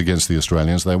 6-test series against the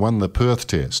Australians. They won the Perth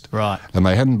test. Right. And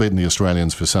they hadn't beaten the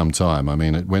Australians for some time. I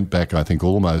mean, it went back, I think,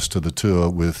 almost to the tour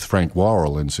with Frank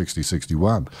Worrell in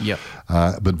 60-61. Yep.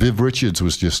 But Viv Richards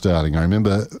was just starting. I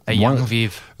remember... A young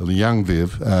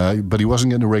Viv, but he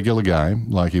wasn't getting a regular game.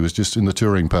 Like, he was just in the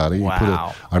touring party.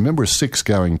 Wow. I remember a 6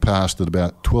 going past at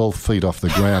about 12 feet off the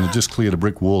ground and just cleared a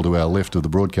brick wall to our left of the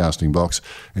broadcasting box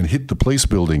and hit the police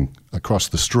building across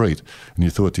the street. And you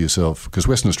thought to yourself, because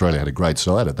Western Australia had a great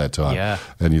side at that time,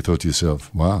 and you thought to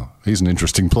yourself, wow, he's an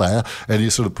interesting player, and you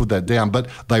sort of put that down. But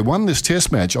they won this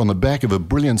test match on the back of a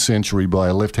brilliant century by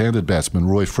a left-handed batsman,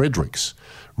 Roy Fredericks.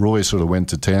 Roy sort of went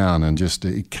to town and just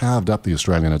he carved up the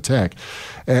Australian attack.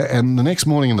 And the next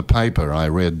morning in the paper, I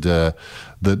read that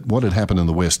what had happened in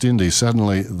the West Indies,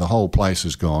 suddenly the whole place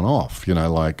has gone off, you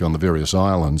know, like on the various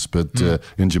islands, but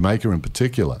in Jamaica in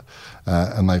particular.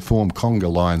 And they formed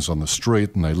conga lines on the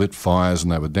street, and they lit fires,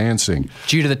 and they were dancing.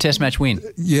 Due to the test match win?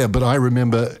 Yeah, but I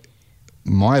remember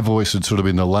my voice had sort of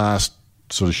been the last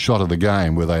sort of shot of the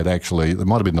game where they'd actually, it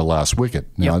might have been the last wicket.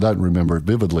 Now, I don't remember it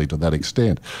vividly to that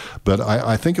extent, but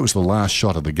I think it was the last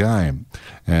shot of the game,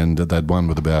 and they'd won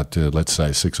with about, let's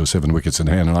say, 6 or 7 wickets in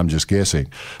hand, and I'm just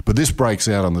guessing. But this breaks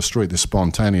out on the street, this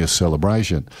spontaneous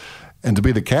celebration. And to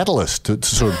be the catalyst to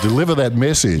sort of deliver that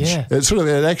message,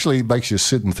 it actually makes you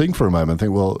sit and think for a moment and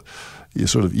think, well,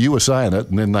 you were saying it,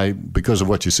 and then they, because of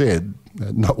what you said,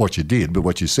 not what you did, but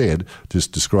what you said,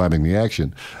 just describing the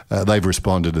action, they've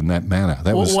responded in that manner.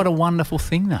 What a wonderful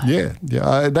thing, though. Yeah,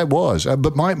 that was.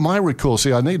 But my recall,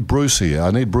 see, I need Bruce here.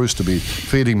 I need Bruce to be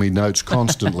feeding me notes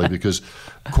constantly because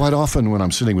quite often when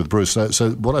I'm sitting with Bruce,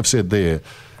 so what I've said there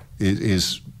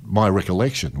is my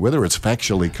recollection, whether it's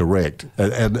factually correct,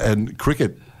 and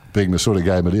cricket being the sort of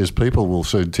game it is, people will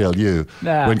soon tell you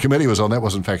when Cometti was on, that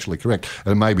wasn't factually correct.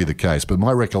 And it may be the case, but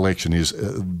my recollection is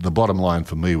the bottom line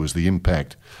for me was the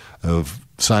impact of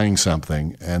saying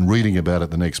something and reading about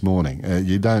it the next morning.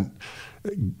 You don't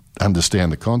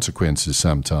understand the consequences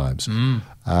sometimes.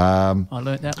 I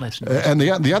learnt that lesson. And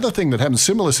the other thing that happened,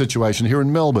 similar situation here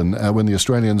in Melbourne, when the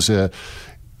Australians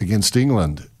against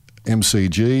England,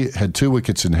 MCG had 2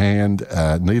 wickets in hand,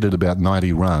 needed about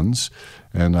 90 runs.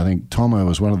 And I think Tomo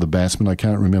was one of the batsmen. I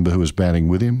can't remember who was batting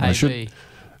with him.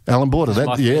 Alan Border. That's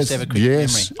my first ever cricket memory. I'm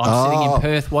sitting in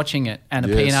Perth watching it, and a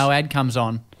P&O ad comes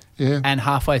on, and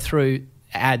halfway through,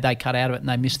 they cut out of it and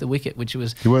they missed the wicket, which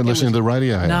was... You weren't listening to the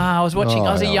radio, Howie? No, I was watching.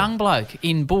 I was a Howie. young bloke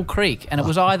in Bull Creek, and it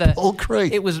was either... Bull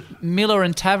Creek. It was Miller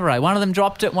and Tavare. One of them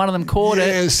dropped it, one of them caught it.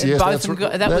 Yes, And yes. both of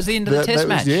them that was the end of the test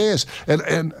match. Yes,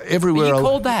 and everywhere... You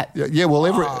called that? Yeah, well,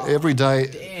 every day...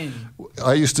 Damn.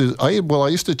 I used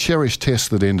to cherish tests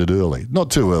that ended early.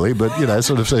 Not too early, but,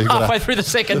 sort of... So you Halfway through the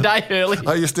second day early.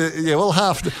 I used to,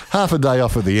 half a day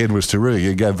off at the end was terrific.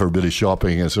 You go for a bit of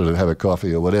shopping and sort of have a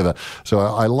coffee or whatever. So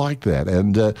I liked that.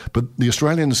 And but the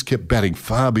Australians kept batting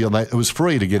far beyond that. It was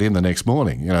free to get in the next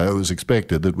morning. It was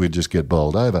expected that we'd just get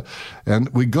bowled over. And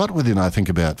we got within, I think,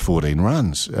 about 14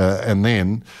 runs. And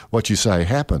then what you say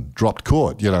happened. Dropped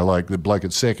court. Like the bloke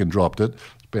at second dropped it.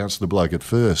 Bounced the bloke at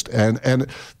first. And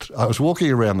I was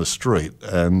walking around the street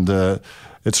and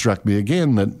it struck me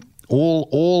again that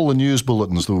all the news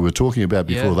bulletins that we were talking about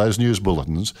before, those news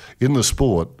bulletins, in the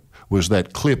sport was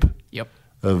that clip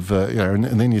of, and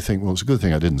then you think, well, it's a good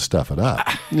thing I didn't stuff it up.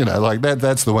 Like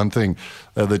that's the one thing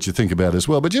that you think about as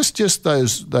well. But just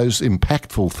those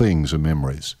impactful things are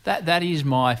memories. That is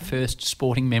my first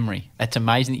sporting memory. That's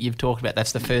amazing that you've talked about.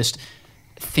 That's the first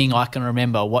thing I can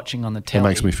remember watching on the telly. It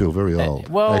makes me feel very old.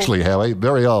 Well, actually, Howie,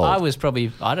 very old. I was probably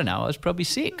 6.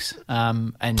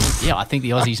 And I think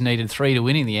the Aussies needed 3 to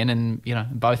win in the end, and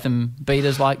both of them beat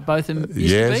us like both of them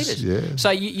used to beat us. Yeah. So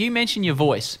you mentioned your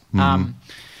voice.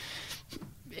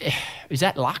 Is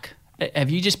that luck?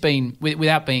 Have you just been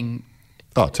without being?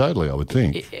 Oh, totally. I would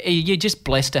think. You're just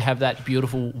blessed to have that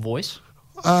beautiful voice.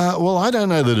 Well, I don't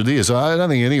know that it is. I don't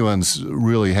think anyone's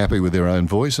really happy with their own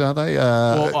voice, are they?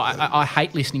 Well, I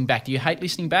hate listening back. Do you hate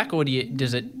listening back, or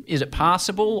is it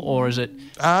passable, or is it?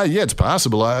 Yeah, it's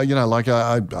passable. It's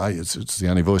the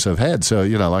only voice I've had. So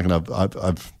and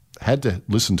I've had to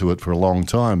listen to it for a long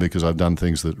time because I've done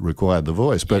things that required the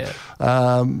voice. But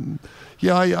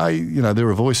there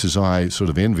are voices I sort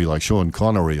of envy, like Sean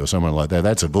Connery or someone like that.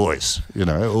 That's a voice, I'm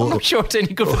not sure it's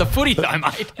any good for the footy, though,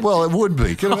 mate. Well, it would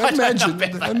be. Can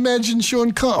imagine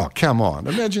Sean Connery? Oh, come on.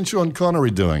 Imagine Sean Connery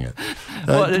doing it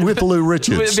with Lou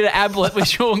Richards. With a bit of Ablett with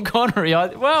Sean Connery.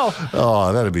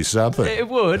 Oh, that'd be something. It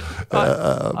would.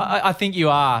 I think you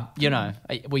are,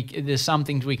 there's some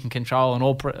things we can control and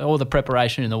all the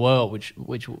preparation in the world, which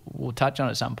we'll touch on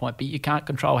at some point, but you can't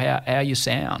control how you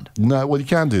sound. No, well, you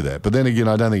can't do that. But then again,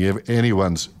 I don't think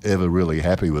anyone's ever really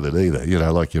happy with it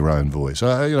either, like your own voice.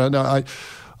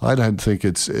 I don't think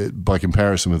it's, by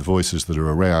comparison with voices that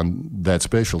are around, that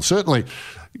special. Certainly,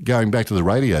 going back to the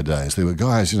radio days, there were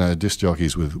guys, disc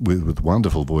jockeys with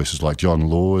wonderful voices like John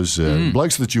Laws,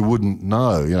 blokes that you wouldn't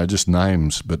know, just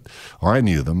names, but I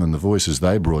knew them, and the voices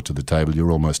they brought to the table,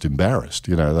 you're almost embarrassed.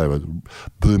 They were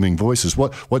booming voices.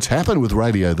 What's happened with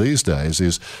radio these days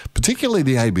is, particularly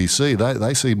the ABC,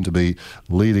 they seem to be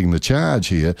leading the charge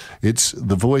here. It's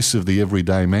the voice of the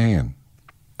everyday man.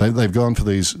 They've gone for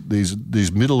these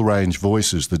middle range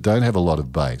voices that don't have a lot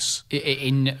of bass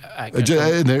in their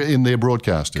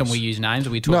broadcasters. Can we use names? Are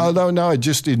we talking? No.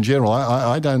 Just in general,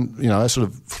 I don't. I sort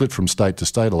of flit from state to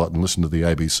state a lot and listen to the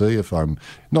ABC. If I'm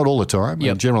not all the time,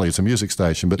 and generally it's a music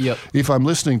station. But if I'm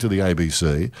listening to the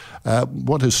ABC,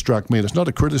 what has struck me, and it's not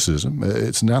a criticism.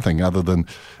 It's nothing other than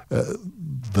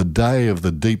the day of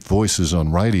the deep voices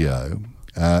on radio.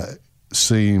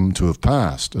 Seem to have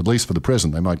passed, at least for the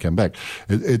present. They might come back.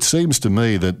 It seems to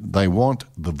me that they want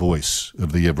the voice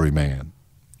of the everyman.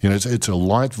 It's a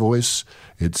light voice.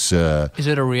 It's is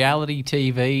it a reality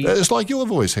TV? It's like your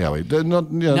voice, Howie.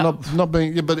 Not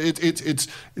being, but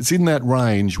it's in that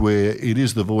range where it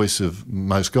is the voice of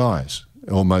most guys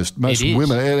or most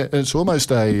women. And it's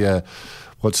almost a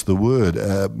what's the word?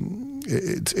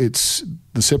 It's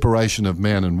the separation of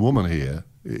man and woman here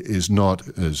is not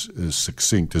as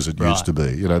succinct as it used to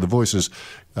be. The voices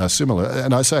are similar.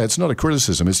 And I say it's not a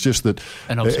criticism, it's just that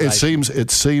it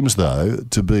seems though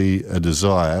to be a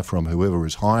desire from whoever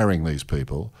is hiring these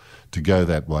people to go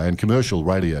that way. And commercial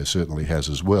radio certainly has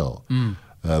as well.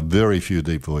 Very few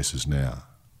deep voices now.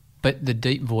 But the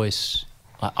deep voice...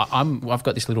 I've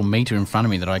got this little meter in front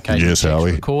of me that I occasionally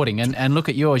check recording, and look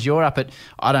at yours. You're up at,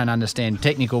 I don't understand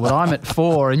technical, but I'm at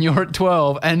 4 and you're at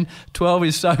 12, and 12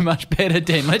 is so much better,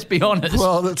 Dan. Let's be honest.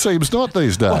 Well, it seems not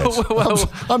these days.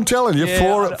 I'm telling you,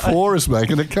 4 is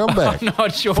making a comeback. I'm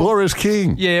not sure. 4 is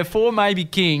king. Yeah, 4 may be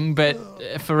king, but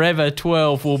forever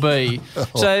 12 will be.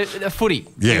 So footy.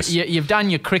 Yes, you've done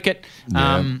your cricket.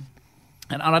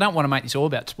 And I don't want to make this all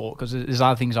about sport because there's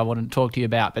other things I want to talk to you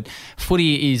about. But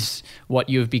footy is what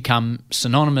you've become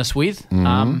synonymous with.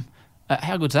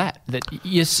 How good's that? That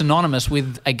you're synonymous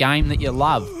with a game that you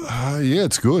love. Yeah,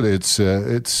 it's good.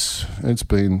 It's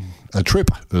been a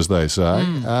trip, as they say.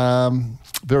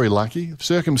 very lucky.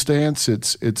 Circumstance,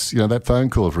 it's that phone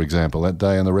call, for example, that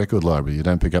day in the record library. You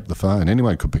don't pick up the phone.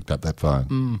 Anyone could pick up that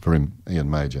phone for him, Ian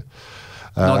Major.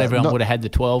 Not everyone would have had the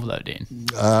 12, though, Dan.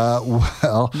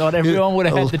 Not everyone would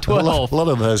have had the 12. A lot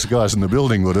of those guys in the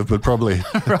building would have, but probably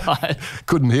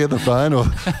couldn't hear the phone or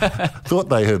thought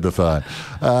they heard the phone.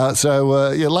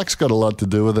 Luck's got a lot to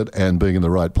do with it, and being in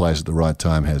the right place at the right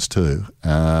time has too.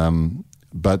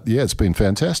 But yeah, it's been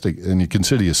fantastic. And you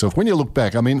consider yourself, when you look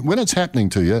back, I mean, when it's happening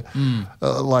to you,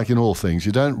 like in all things,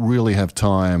 you don't really have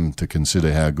time to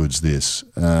consider how good's this.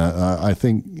 I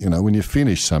think, when you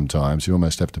finish sometimes, you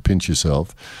almost have to pinch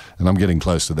yourself. And I'm getting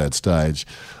close to that stage.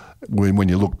 When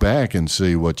you look back and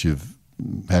see what you've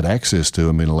had access to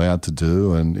and been allowed to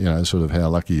do, and, sort of how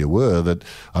lucky you were, that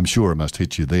I'm sure it must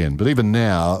hit you then. But even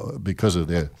now, because of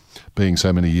there being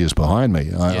so many years behind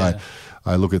me,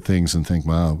 I look at things and think,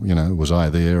 well, was I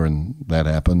there and that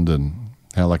happened, and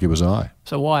how lucky was I?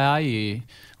 So why are you?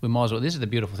 We might as well. This is the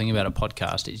beautiful thing about a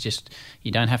podcast. It's just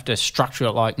you don't have to structure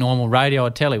it like normal radio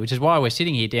or telly, which is why we're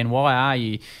sitting here, Dan. Why are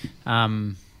you?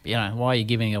 Why are you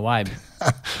giving it away?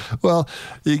 Well,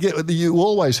 you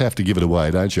always have to give it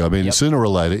away, don't you? I mean, sooner or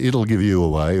later it'll give you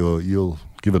away, or you'll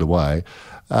give it away.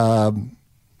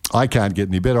 I can't get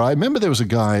any better. I remember there was a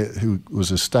guy who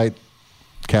was a state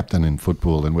captain in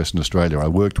football in Western Australia. I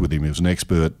worked with him. He was an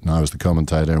expert and I was the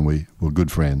commentator, and we were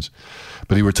good friends.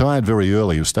 But he retired very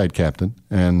early. He was state captain,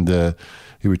 and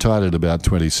he retired at about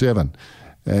 27.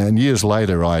 And years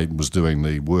later, I was doing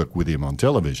the work with him on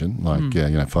television.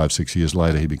 5-6 years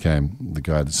later, he became the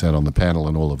guy that sat on the panel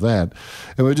and all of that.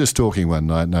 And we were just talking one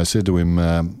night, and I said to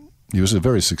him, he was a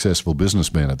very successful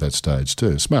businessman at that stage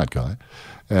too, a smart guy.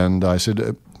 And I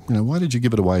said, why did you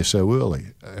give it away so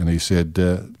early? And he said,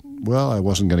 well, I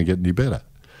wasn't going to get any better.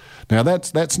 Now,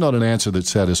 that's not an answer that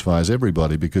satisfies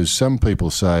everybody, because some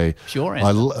people say, sure,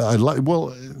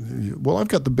 well, I've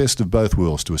got the best of both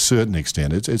worlds to a certain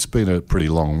extent. It's been a pretty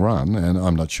long run, and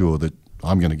I'm not sure that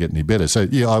I'm going to get any better. So,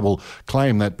 I will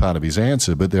claim that part of his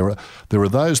answer, but there are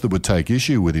those that would take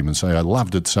issue with him and say, I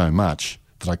loved it so much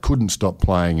that I couldn't stop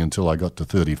playing until I got to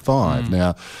 35.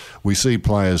 Now, we see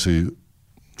players who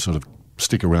sort of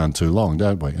stick around too long,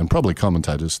 don't we? And probably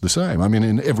commentators the same. I mean,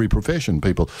 in every profession,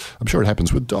 people, I'm sure it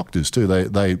happens with doctors too.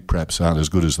 They perhaps aren't as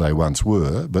good as they once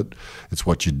were, but it's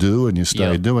what you do and you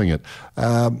stay doing it.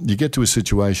 You get to a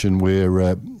situation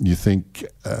where you think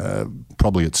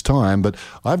probably it's time, but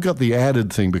I've got the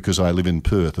added thing because I live in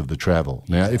Perth of the travel.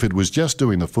 Now, if it was just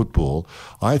doing the football,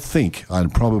 I think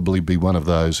I'd probably be one of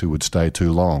those who would stay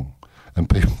too long. And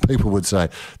people would say,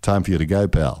 time for you to go,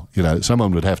 pal.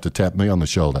 Someone would have to tap me on the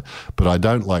shoulder. But I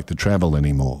don't like to travel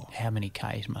anymore. How many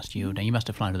Ks must you have done? You must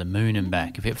have flown to the moon and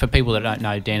back. For people that don't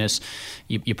know, Dennis,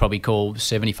 you probably call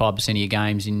 75% of your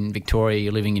games in Victoria.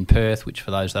 You're living in Perth, which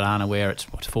for those that aren't aware, it's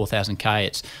 4,000 K.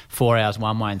 It's 4 hours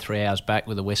one way and 3 hours back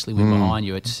with a Wesley wind behind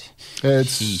you. It's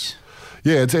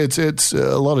yeah, it's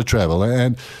a lot of travel.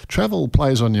 And travel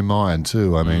plays on your mind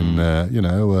too. I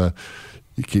mean,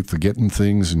 you keep forgetting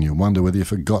things and you wonder whether you've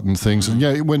forgotten things.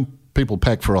 And when people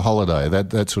pack for a holiday,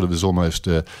 that sort of is almost,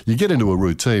 you get into a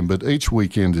routine, but each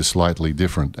weekend is slightly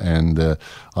different. And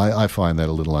I find that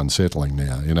a little unsettling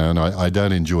now, and I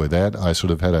don't enjoy that. I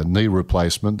sort of had a knee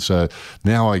replacement, so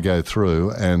now I go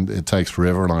through and it takes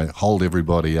forever, and I hold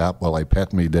everybody up while they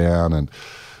pat me down and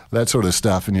that sort of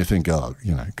stuff. And you think,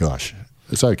 gosh,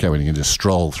 it's okay when you can just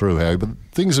stroll through, Harry, but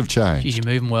things have changed. Geez, you're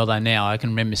moving well though now. I can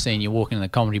remember seeing you walking in the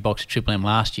comedy box at Triple M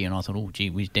last year, and I thought, oh, gee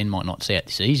whiz, Den might not see out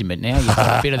this season, but now you've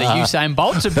got a bit of the Usain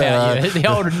Bolts about you, the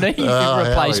old knee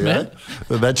replacement.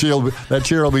 That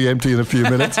chair will be empty in a few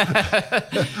minutes.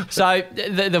 So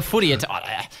the footy,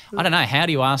 I don't know, how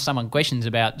do you ask someone questions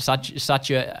about such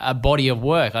a body of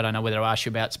work? I don't know whether to ask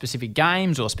you about specific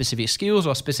games or specific skills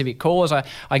or specific calls.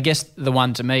 I guess the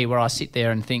one to me where I sit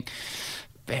there and think,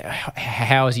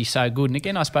 how is he so good? And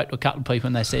again, I spoke to a couple of people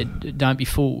and they said, don't be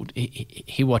fooled.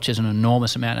 He watches an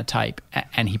enormous amount of tape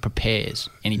and he prepares.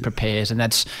 And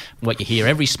that's what you hear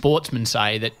every sportsman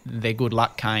say, that their good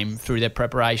luck came through their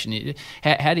preparation.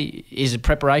 Is it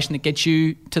preparation that gets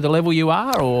you to the level you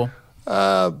are, or?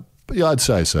 Yeah, I'd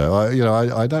say so.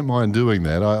 I don't mind doing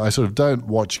that. I sort of don't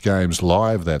watch games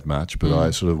live that much, but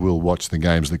I sort of will watch the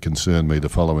games that concern me the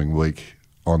following week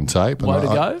on tape. Way to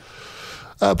go?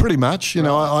 Pretty much,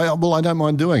 I don't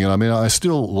mind doing it. I mean, I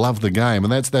still love the game,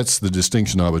 and that's the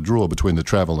distinction I would draw between the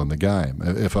travel and the game.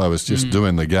 If I was just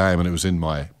doing the game and it was in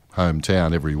my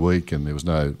hometown every week and there was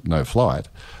no flight,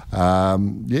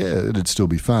 it'd still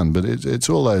be fun. But it's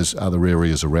all those other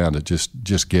areas around it,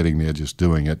 just getting there, just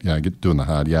doing it, doing the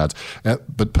hard yards.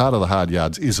 But part of the hard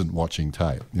yards isn't watching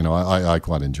tape. I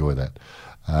quite enjoy that.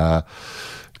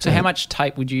 So how much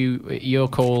tape would you're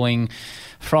calling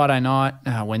Friday night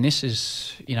when this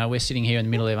is, we're sitting here in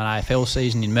the middle of an AFL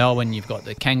season in Melbourne. You've got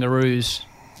the Kangaroos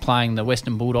playing the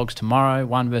Western Bulldogs tomorrow,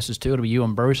 1 versus 2. It'll be you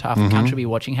and Bruce. Half the country will be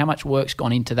watching. How much work's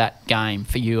gone into that game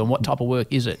for you, and what type of work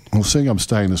is it? Well, seeing I'm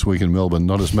staying this week in Melbourne,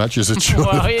 not as much as it should.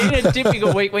 Well, in a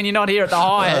typical week when you're not here at the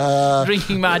Hyatt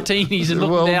drinking martinis and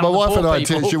looking down on the poor people. My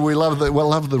wife and I, we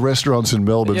love the restaurants in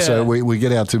Melbourne, so we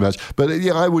get out too much. But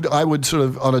I would sort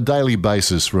of on a daily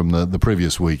basis from the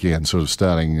previous weekend, sort of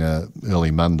starting early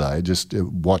Monday, just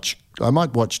watch. I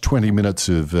might watch 20 minutes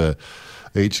of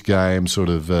each game, sort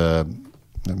of.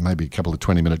 Maybe a couple of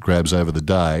 20-minute grabs over the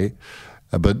day.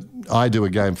 But I do a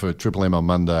game for Triple M on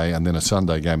Monday and then a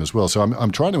Sunday game as well. So I'm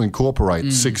trying to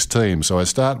incorporate 6 teams. So I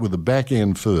start with the back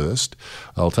end first.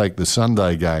 I'll take the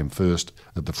Sunday game first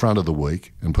at the front of the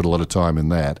week and put a lot of time in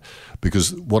that,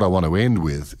 because what I want to end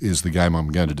with is the game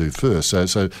I'm going to do first.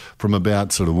 So from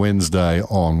about sort of Wednesday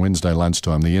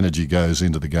lunchtime, the energy goes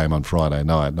into the game on Friday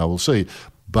night. And I will see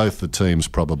both the teams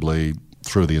probably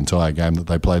through the entire game that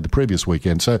they played the previous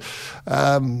weekend. So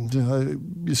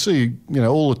you see,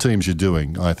 all the teams you're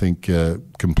doing, I think,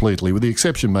 completely, with the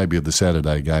exception maybe of the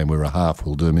Saturday game where a half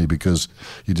will do me because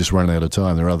you just run out of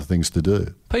time. There are other things to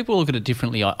do. People look at it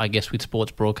differently, I guess, with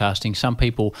sports broadcasting. Some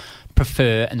people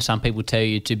prefer, and some people tell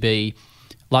you to be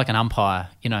like an umpire.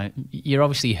 You're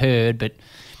obviously heard, but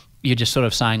you're just sort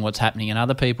of saying what's happening, and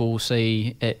other people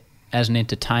see it as an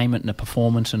entertainment and a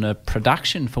performance and a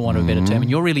production, for want of a better term, and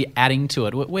you're really adding to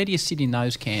it. Where do you sit in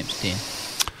those camps, Dan?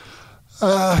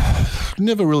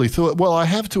 Never really thought. Well, I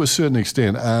have to a certain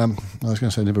extent. I was going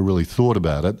to say never really thought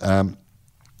about it.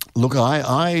 Look,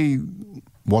 I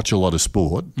watch a lot of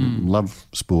sport, love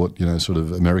sport, sort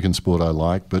of American sport I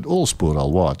like, but all sport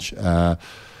I'll watch. And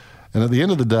at the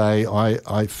end of the day,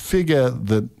 I figure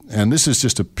that, and this is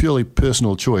just a purely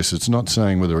personal choice, it's not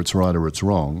saying whether it's right or it's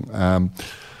wrong,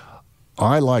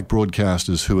 I like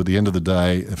broadcasters who, at the end of the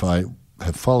day, if I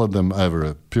have followed them over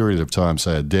a period of time,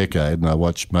 say a decade, and I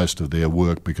watch most of their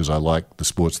work because I like the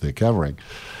sports they're covering,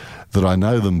 that I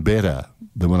know them better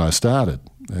than when I started,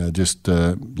 just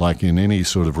like in any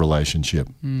sort of relationship.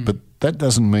 But that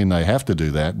doesn't mean they have to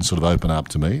do that and sort of open up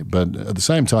to me. But at the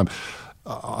same time,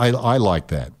 I like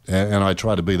that, and I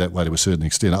try to be that way to a certain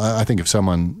extent. I think if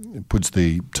someone puts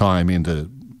the time into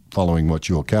following what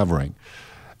you're covering,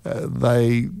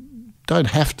 they don't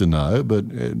have to know, but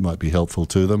it might be helpful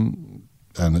to them,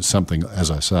 and it's something, as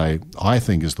I say, I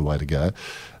think is the way to go,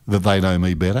 that they know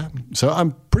me better. So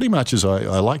I'm pretty much as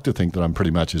I like to think that I'm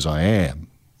pretty much as I am.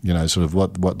 Sort of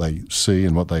what they see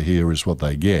and what they hear is what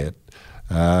they get,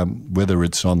 whether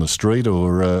it's on the street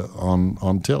or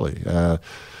on telly.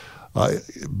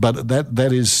 But that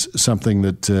is something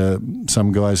that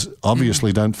some guys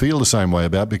obviously don't feel the same way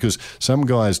about, because some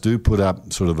guys do put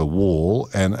up sort of a wall,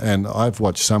 and I've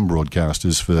watched some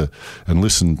broadcasters and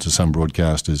listened to some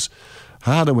broadcasters,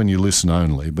 harder when you listen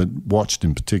only, but watched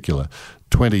in particular,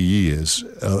 20 years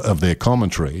of their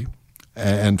commentary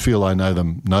and feel I know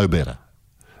them no better.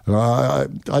 And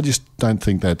I just don't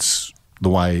think that's the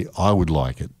way I would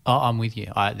like it. I'm with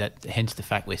you. Hence the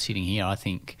fact we're sitting here, I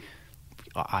think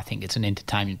it's an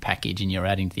entertainment package and you're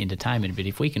adding to the entertainment. But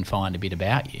if we can find a bit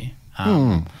about you,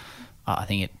 I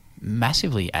think it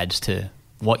massively adds to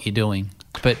what you're doing.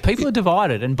 But people are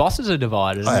divided and bosses are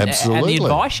divided. Absolutely. And the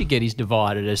advice you get is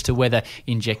divided as to whether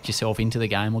inject yourself into the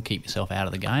game or keep yourself out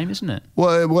of the game, isn't it?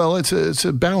 Well, it's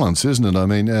a balance, isn't it? I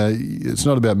mean, it's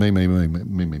not about me.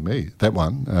 That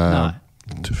one. No.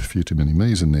 A few too many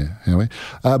me's in there, Howie.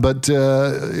 But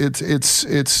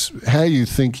it's how you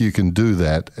think you can do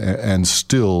that and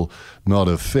still not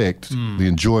affect the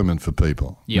enjoyment for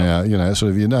people. Yep. Now,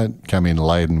 sort of, you don't come in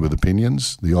laden with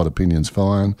opinions. The odd opinion's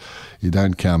fine. You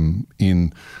don't come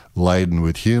in laden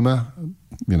with humour.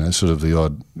 Sort of the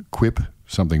odd quip,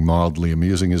 something mildly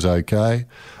amusing is okay.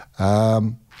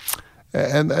 And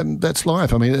that's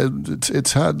life. I mean,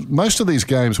 it's hard. Most of these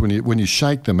games, when you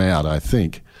shake them out, I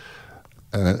think.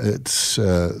 It's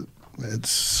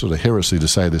sort of heresy to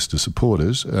say this to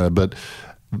supporters, but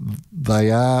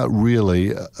they are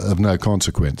really of no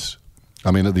consequence.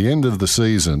 I mean, at the end of the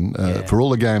season, for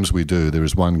all the games we do, there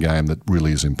is one game that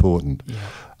really is important.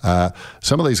 Yeah.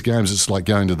 Some of these games, it's like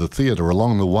going to the theatre.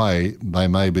 Along the way, they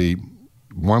may be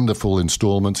wonderful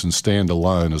instalments and stand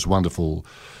alone as wonderful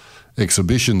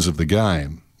exhibitions of the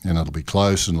game. And it'll be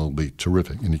close and it'll be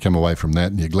terrific. And you come away from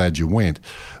that and you're glad you went.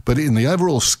 But in the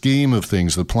overall scheme of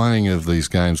things, the playing of these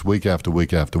games week after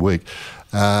week after week,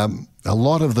 a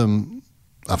lot of them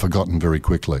are forgotten very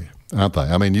quickly. aren't they?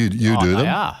 I mean, you do them. They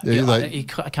are. Yeah,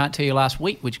 I can't tell you last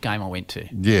week which game I went to.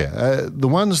 Yeah. The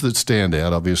ones that stand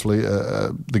out, obviously,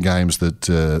 the games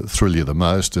that thrill you the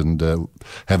most and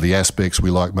have the aspects we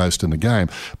like most in the game.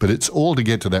 But it's all to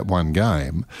get to that one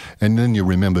game. And then you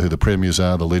remember who the premiers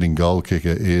are, the leading goal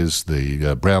kicker is,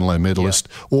 the Brownlow medalist.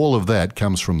 Yeah. All of that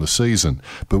comes from the season.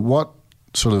 But what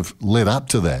sort of led up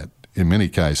to that, in many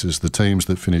cases, the teams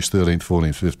that finished 13th,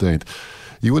 14th, 15th,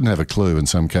 you wouldn't have a clue in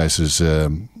some cases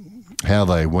how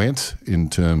they went in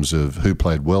terms of who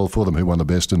played well for them, who won the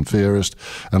best and fairest,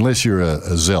 unless you're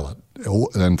a zealot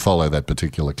and follow that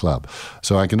particular club.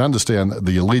 So I can understand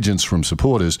the allegiance from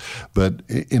supporters, but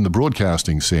in the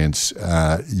broadcasting sense,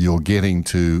 you're getting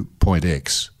to point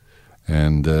X.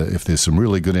 And if there's some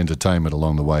really good entertainment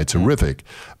along the way, terrific.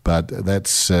 But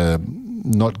that's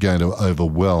not going to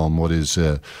overwhelm what is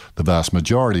the vast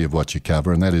majority of what you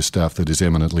cover, and that is stuff that is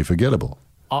eminently forgettable.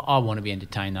 I want to be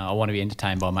entertained, though. I want to be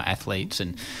entertained by my athletes,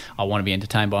 and I want to be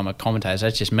entertained by my commentators.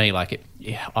 That's just me.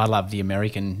 I love the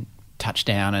American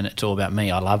touchdown, and it's all about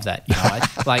me. I love that.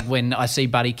 Like when I see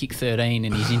Buddy kick 13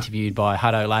 and he's interviewed by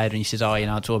Hutto later and he says,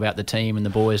 it's all about the team and the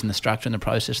boys and the structure and the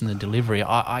process and the delivery.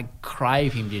 I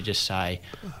crave him to just say,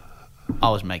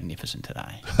 I was magnificent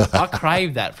today. I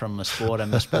crave that from a sport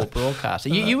and a sport broadcaster.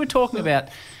 You were talking about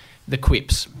the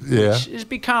quips, which has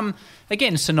become,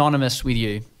 again, synonymous with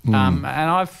you. And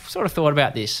I've sort of thought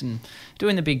about this, and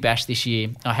doing the Big Bash this year,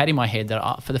 I had in my head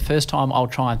that for the first time I'll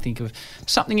try and think of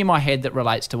something in my head that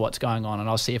relates to what's going on, and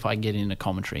I'll see if I can get it in a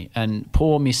commentary. And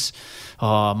poor Miss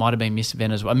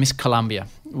Venezuela, Miss Colombia,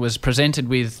 was presented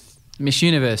with Miss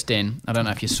Universe, Den. I don't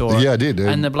know if you saw it. Yeah, I did.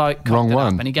 And the bloke cocked it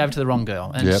up and he gave it to the wrong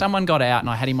girl. And Yep. someone got out, and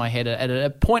I had in my head at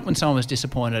a point when someone was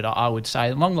disappointed, I would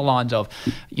say along the lines of,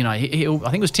 I think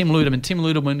it was Tim Ludeman. Tim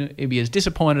Ludeman would be as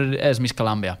disappointed as Miss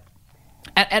Colombia.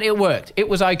 And it worked. It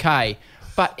was okay.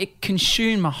 But it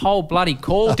consumed my whole bloody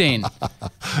call, Den.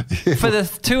 For the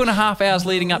 2.5 hours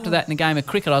leading up to that in a game of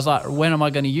cricket, I was like, when am I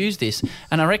going to use this?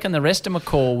 And I reckon the rest of my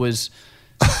call was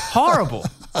horrible.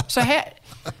 So how...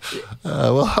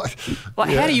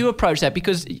 how do you approach that?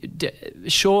 Because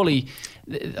surely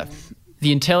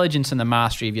the intelligence and the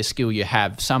mastery of your skill you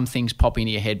have, some things pop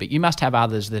into your head, but you must have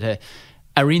others that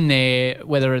are in there,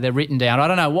 whether they're written down. I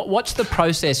don't know. What's the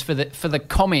process for the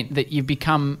comment that you've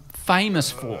become famous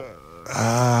for?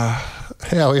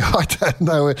 Howie, I don't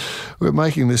know. We're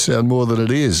making this sound more than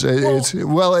it is. If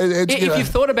you've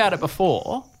thought about it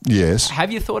before, yes.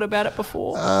 Have you thought about it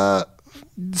before?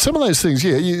 Some of those things,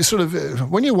 yeah. You sort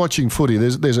of, when you're watching footy,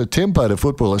 there's a tempo to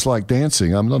football. It's like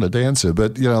dancing. I'm not a dancer,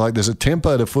 but there's a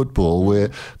tempo to football where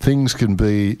things can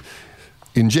be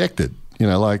injected.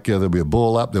 There'll be a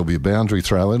ball up, there'll be a boundary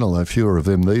throw in, although fewer of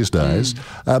them these days.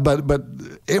 But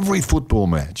every football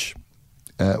match,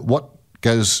 what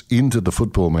goes into the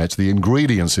football match, the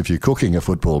ingredients, if you're cooking a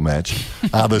football match,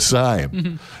 are the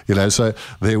same. So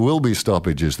there will be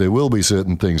stoppages, there will be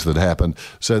certain things that happen.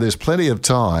 So there's plenty of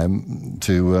time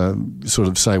to sort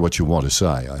of say what you want to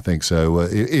say, I think. So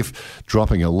if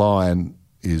dropping a line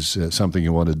is something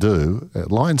you want to do,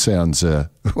 line sounds, it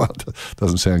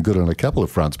doesn't sound good on a couple of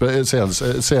fronts, but it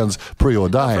sounds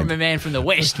preordained. From a man from the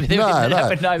West. No,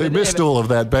 they missed all of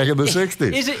that back in the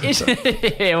 60s. Is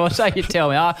it? Yeah, well, so you tell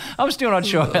me. I'm still not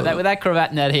sure about that. With that cravat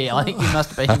and that hair, I think you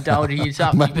must have been told to use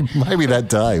something. Maybe that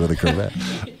day with a cravat.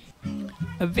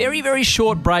 A very, very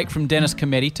short break from Dennis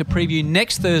Cometti to preview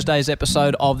next Thursday's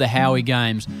episode of the Howie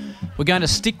Games. We're going to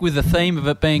stick with the theme of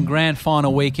it being grand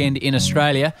final weekend in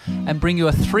Australia and bring you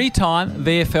a 3-time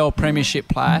VFL Premiership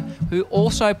player who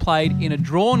also played in a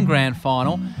drawn grand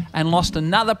final and lost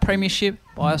another premiership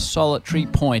by a solitary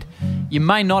point. You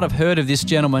may not have heard of this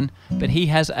gentleman, but he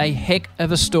has a heck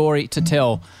of a story to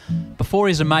tell. Before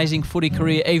his amazing footy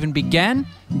career even began,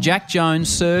 Jack Jones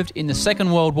served in the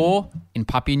Second World War in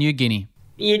Papua New Guinea.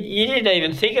 You didn't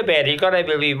even think about it. You got up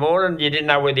every morning, you didn't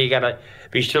know whether you're going to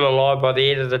be still alive by the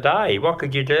end of the day. What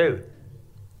could you do?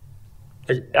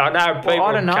 I know people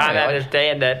can't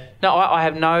understand that. No, I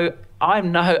have no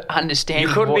understanding.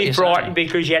 You couldn't of what be frightened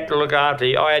because you had to look after.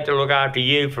 I had to look after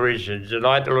you, for instance, and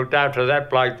I had to look after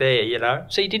that bloke there.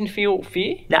 So you didn't feel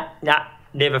fear? No,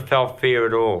 never felt fear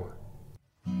at all.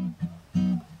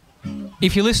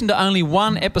 If you listen to only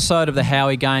one episode of the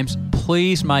Howie Games,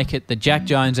 please make it the Jack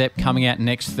Jones app coming out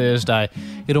next Thursday.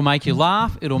 It'll make you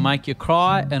laugh, it'll make you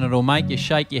cry, and it'll make you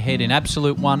shake your head in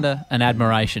absolute wonder and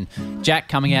admiration. Jack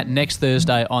coming out next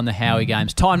Thursday on the Howie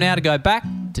Games. Time now to go back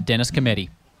to Dennis Cometti.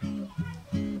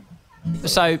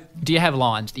 So, do you have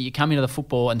lines that you come into the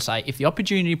football and say, if the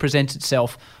opportunity presents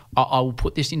itself, I will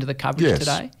put this into the coverage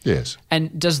today? Yes.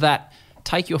 And does that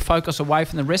take your focus away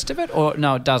from the rest of it, or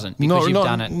no, it doesn't because you've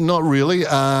done it? Not really,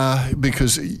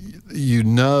 because you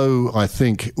know, I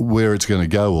think, where it's going to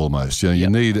go almost. You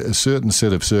need a certain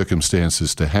set of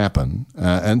circumstances to happen,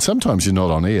 and sometimes you're not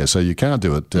on air, so you can't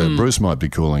do it. Bruce might be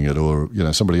calling it, or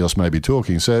somebody else may be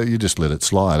talking, so you just let it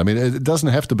slide. I mean, it doesn't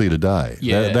have to be today.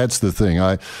 Yeah. That's the thing.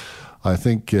 I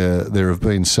think there have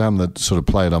been some that sort of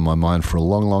played on my mind for a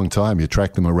long, long time. You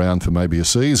track them around for maybe a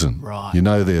season. Right. You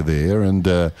know they're there, and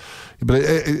but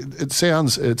it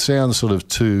sounds sort of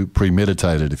too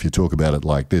premeditated if you talk about it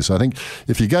like this. I think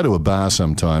if you go to a bar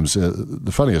sometimes,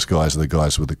 the funniest guys are the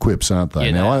guys with the quips, aren't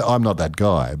they? Now I'm not that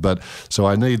guy, but so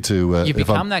I need to. You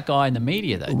become that guy in the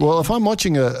media, though. Well, if I'm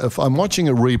watching a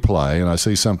replay and I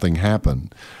see something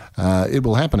happen. It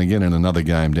will happen again in another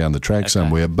game down the track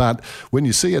somewhere. But when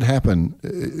you see it happen,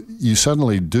 you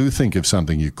suddenly do think of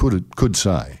something you could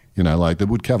say, like that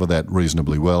would cover that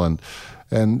reasonably well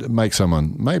and make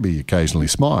someone maybe occasionally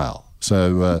smile.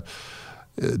 So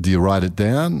do you write it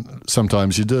down?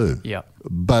 Sometimes you do. Yeah.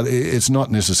 But it's not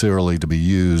necessarily to be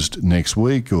used next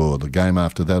week or the game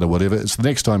after that or whatever. It's the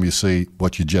next time you see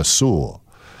what you just saw.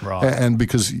 Right. And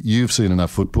because you've seen enough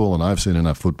football and I've seen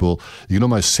enough football, you can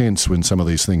almost sense when some of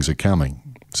these things are coming.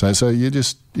 So you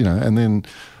just, and then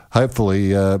hopefully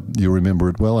you remember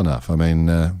it well enough. I mean,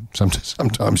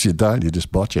 sometimes you don't, you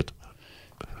just botch it.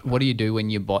 What do you do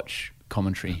when you botch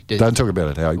commentary? Don't talk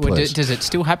about it, Howie, please. Does it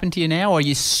still happen to you now, or are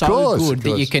you so good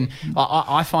that you can...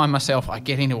 I find myself, I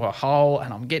get into a hole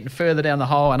and I'm getting further down the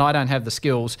hole and I don't have the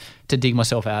skills to dig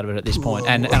myself out of it at this point,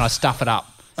 and I stuff it up.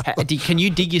 Can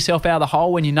you dig yourself out of the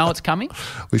hole when you know it's coming?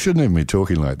 We shouldn't even be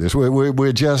talking like this.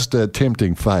 We're just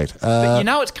tempting fate. But you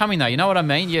know it's coming, though. You know what I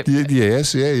mean?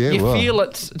 Yes, yeah. You feel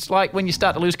it's like when you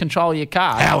start to lose control of your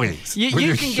car. Howie, you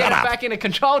can get it back in a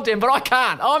control den, but I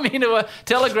can't. I'm into a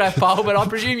telegraph pole, but I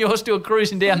presume you're still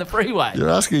cruising down the freeway. You're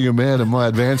asking a man in my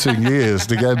advancing years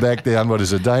to go back down what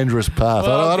is a dangerous path.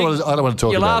 Well, I don't want to talk about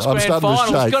it. Your last grand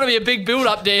final, there's got to be a big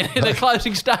build-up there in the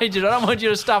closing stages. I don't want you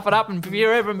to stuff it up and be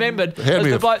ever remembered as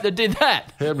the bloke that did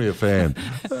that. Hand me a fan.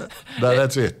 No,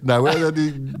 that's it. No,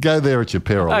 go there at your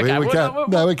peril. Okay, we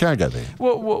can't go there.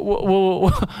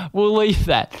 We'll leave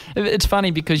that. It's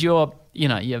funny because you're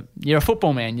a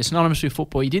football man. You're synonymous with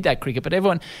football. You did that cricket, but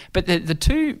the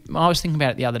two. I was thinking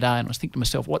about it the other day, and I was thinking to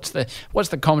myself, what's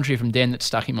the commentary from Den that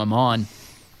stuck in my mind?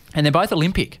 And they're both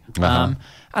Olympic. And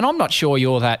I'm not sure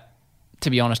you're that, to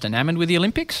be honest, enamoured with the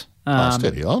Olympics.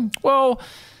 Steady on. Well.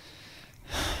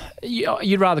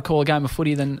 You'd rather call a game of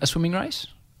footy than a swimming race?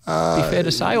 Be fair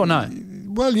to say, or no?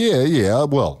 Well, yeah.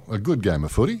 Well, a good game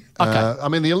of footy. Okay. I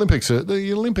mean, the Olympics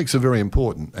are very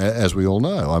important, as we all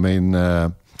know. I mean,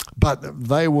 but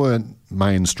they weren't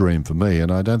mainstream for me,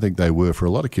 and I don't think they were for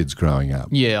a lot of kids growing up.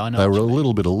 Yeah, I know. They were a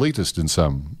little bit elitist in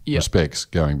some respects,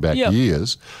 going back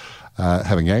years.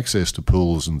 Having access to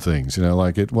pools and things,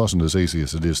 like it wasn't as easy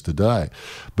as it is today.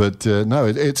 But no,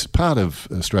 it's part of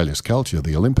Australia's culture,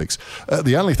 the Olympics.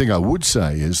 The only thing I would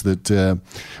say is that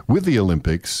with the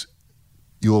Olympics,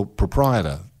 your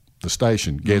proprietor, the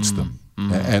station, gets them.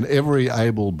 And every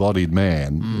able-bodied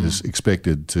man is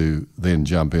expected to then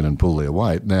jump in and pull their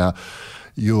weight. Now,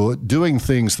 you're doing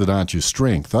things that aren't your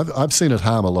strength. I've seen it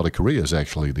harm a lot of careers,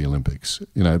 actually, the Olympics.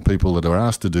 People that are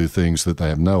asked to do things that they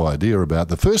have no idea about.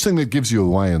 The first thing that gives you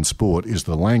away in sport is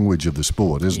the language of the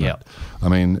sport, isn't it? I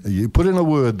mean, you put in a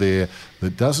word there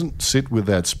that doesn't sit with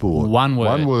that sport. One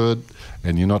word,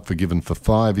 and you're not forgiven for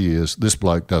 5 years. This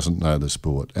bloke doesn't know the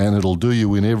sport, and it'll do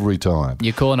you in every time.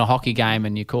 You're calling a hockey game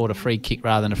and you call it a free kick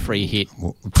rather than a free hit.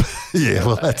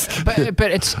 That's...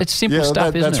 But it's simple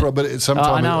stuff, isn't it? That's right, but it's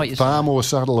sometimes it's far more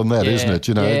subtle than that, isn't it?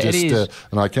 It is.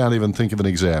 And I can't even think of an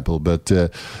example, but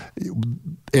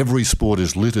every sport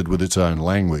is littered with its own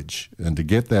language, and to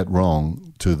get that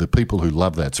wrong to the people who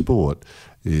love that sport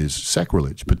is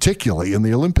sacrilege, particularly in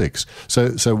the Olympics.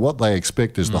 So what they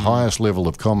expect is the highest level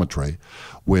of commentary,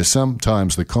 where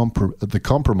sometimes the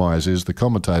compromise is the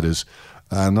commentators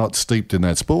are not steeped in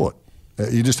that sport.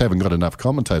 You just haven't got enough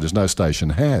commentators. No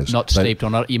station has. Not steeped or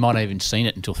not. You might not have even seen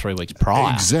it until 3 weeks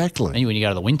prior. Exactly. And when you go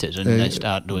to the winters and they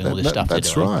start doing all this stuff.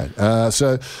 That's right.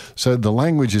 So the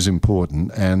language is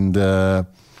important, and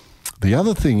the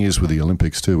other thing is with the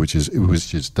Olympics too, which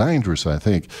is dangerous, I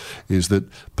think, is that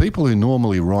people who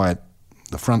normally write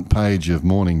the front page of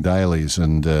morning dailies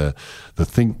and the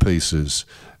think pieces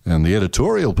and the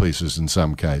editorial pieces in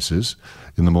some cases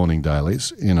in the morning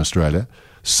dailies in Australia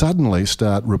suddenly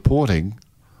start reporting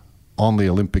on the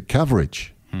Olympic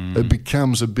coverage. It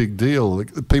becomes a big deal.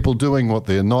 People doing what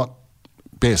they're not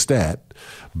best at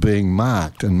being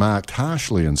marked and marked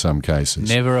harshly in some cases.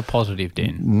 Never a positive,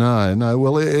 Den. No.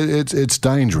 Well, it's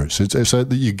dangerous. So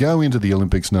that you go into the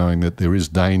Olympics knowing that there is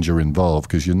danger involved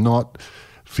because you're not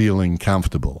feeling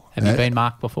comfortable. Have you been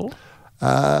marked before?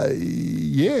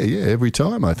 Yeah. Every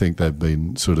time I think they've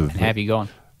been sort of... And how have you gone?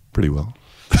 Pretty well.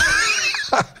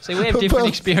 See, we have different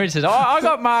experiences. I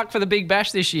got marked for the Big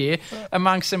Bash this year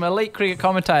amongst some elite cricket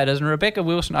commentators, and Rebecca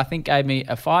Wilson, I think, gave me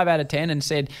a 5 out of 10 and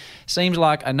said, seems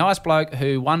like a nice bloke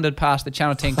who wandered past the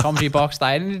Channel 10 comedy box.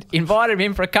 They invited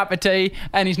him for a cup of tea,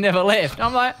 and he's never left.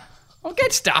 I'm like... Well,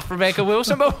 get stuffed, Rebecca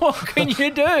Wilson, but what can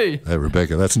you do? Hey,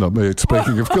 Rebecca, that's not me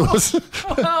speaking, of course.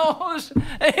 Well,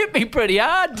 it hit me pretty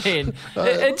hard, then.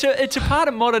 It's a part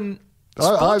of modern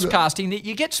sportscasting that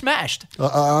you get smashed.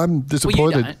 I'm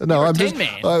disappointed.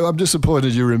 Well, I'm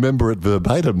disappointed you remember it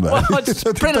verbatim, though. Well, it's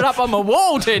printed up on my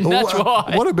wall, then. That's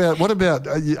why. What about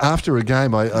after a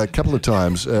game? A couple of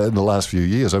times in the last few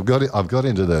years, I've got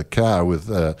into the car with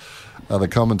other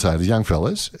commentators, young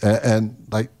fellas, and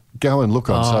they go and look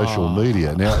on social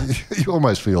media. Now, you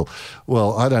almost feel,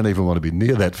 well, I don't even want to be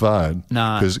near that phone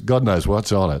because God knows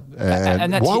what's on it.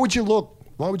 And why would you look?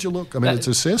 Why would you look? I mean, it's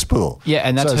a cesspool. Yeah,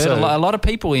 and that's hurt a lot of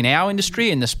people in our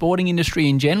industry, in the sporting industry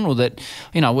in general, that,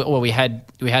 you know, we had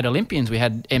Olympians, we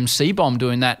had MC Bomb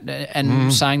doing that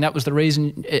and saying that was the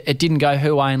reason it didn't go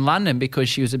her way in London because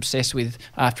she was obsessed with,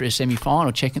 after a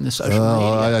semi-final, checking the social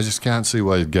media. I just can't see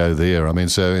why you'd go there. I mean,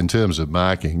 so in terms of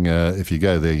marking, if you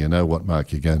go there, you know what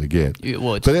mark you're going to get.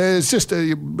 But it's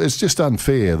just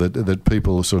unfair that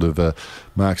people sort of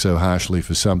mark so harshly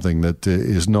for something that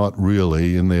is not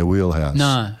really in their wheelhouse.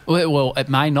 No. Well, it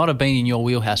may not have been in your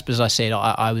wheelhouse, but as I said,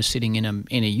 I was sitting in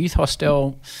a youth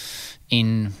hostel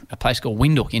in a place called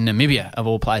Windhoek in Namibia, of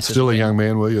all places. Still a young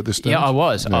man, were you, at this stage? Yeah, I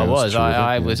was.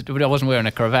 I wasn't wearing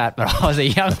a cravat, but I was a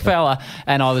young fella,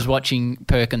 and I was watching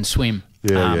Perkins swim.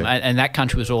 And that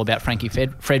country was all about Frankie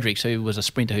Fredericks, who was a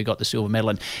sprinter who got the silver medal.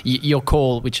 And your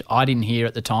call, which I didn't hear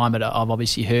at the time, but I've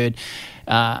obviously heard,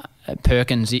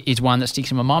 Perkins is one that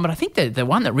sticks in my mind. But I think the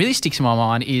one that really sticks in my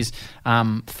mind is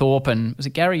Thorpe and, was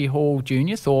it Gary Hall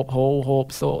Jr.? Thorpe Hall.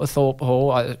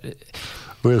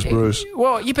 Where's Bruce?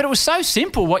 Well, yeah, but it was so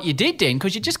simple what you did then,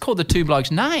 because you just called the two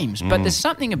blokes names. But there's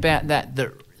something about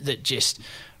that just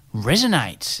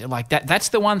resonates. Like that's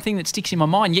the one thing that sticks in my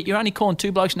mind, yet you're only calling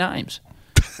two blokes names.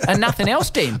 And nothing else,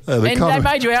 Tim. And they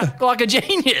made you out like a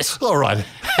genius. All right.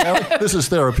 This is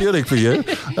therapeutic for you.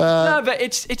 No, but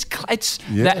it's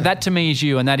that to me is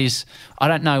you, and that is, I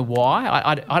don't know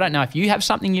why. I don't know if you have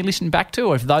something you listen back to,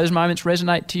 or if those moments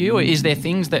resonate to you, or is there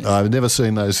things that... I've never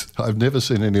seen those. I've never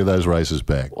seen any of those races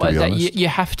back, to be honest. You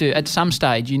have to, at some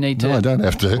stage, you need to... No, I don't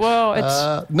have to. Well,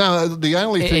 it's... no, the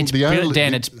only thing...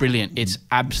 Dan, it's brilliant. It's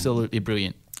absolutely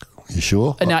brilliant. You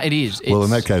sure? No, it is. Well,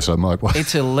 in that case, I might watch.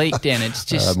 It's elite, Dan. It's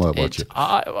just. I might watch it.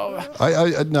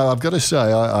 No, I've got to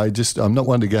say, I'm not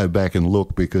one to go back and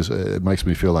look because it makes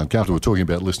me feel uncomfortable. We're talking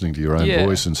about listening to your own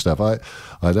voice and stuff. I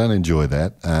don't enjoy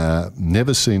that.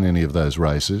 Never seen any of those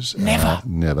races. Never.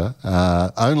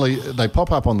 Only they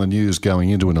pop up on the news going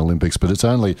into an Olympics, but it's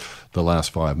only the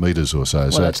last 5 metres or so.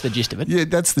 Well, that's the gist of it. Yeah,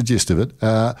 that's the gist of it.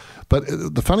 But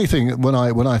the funny thing, when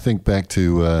I think back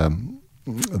to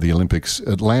the Olympics,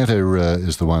 Atlanta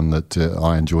is the one that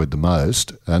I enjoyed the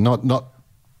most. Not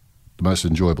the most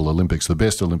enjoyable Olympics. The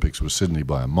best Olympics was Sydney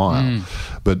by a mile.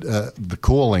 But the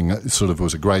calling sort of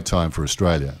was a great time for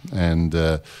Australia, and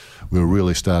we were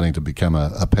really starting to become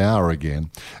a power again.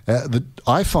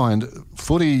 I find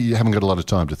footy, you haven't got a lot of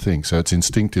time to think, so it's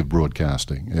instinctive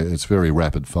broadcasting. It's very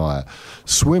rapid fire.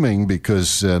 Swimming,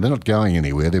 because they're not going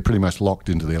anywhere, they're pretty much locked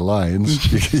into their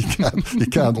lanes. you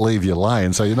can't leave your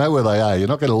lane, so you know where they are. You're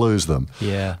not going to lose them.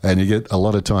 Yeah. And you get a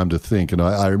lot of time to think. And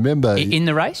I remember... In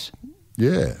the race?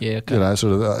 Yeah. Okay. You know,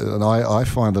 sort of, and I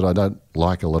find that I don't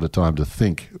like a lot of time to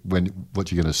think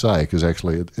what you're going to say, because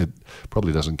actually it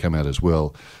probably doesn't come out as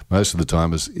well most of the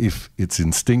time as if it's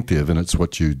instinctive and it's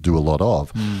what you do a lot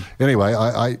of. Anyway,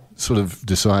 I sort of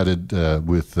decided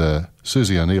with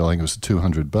Susie O'Neill, I think it was the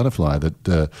 200 butterfly, that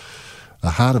the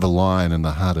Heart of a Lion and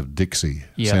the Heart of Dixie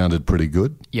sounded pretty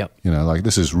good. Yep. You know, like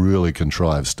this is really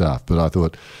contrived stuff, but I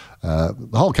thought the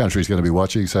whole country's going to be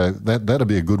watching, so that'll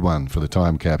be a good one for the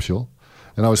time capsule.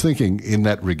 And I was thinking in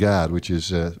that regard, which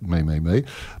is me,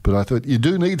 but I thought you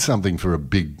do need something for a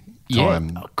big time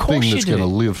thing that's going to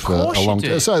live for a long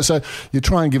time. So you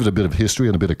try and give it a bit of history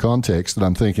and a bit of context, and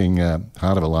I'm thinking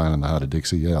Heart of a Lion and the Heart of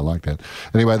Dixie, yeah, I like that.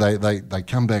 Anyway, they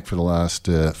come back for the last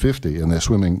 50 and they're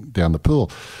swimming down the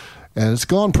pool. And it's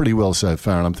gone pretty well so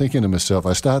far, and I'm thinking to myself,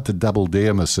 I start to double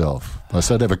dare myself. I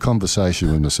start to have a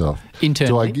conversation with myself.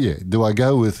 Internally? Do I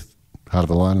go with Heart of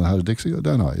a Lion and the Heart of Dixie, or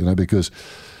don't I? You know, because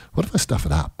what if I stuff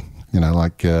it up?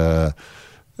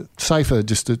 Safer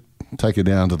just to take her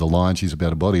down to the line. She's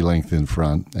about a body length in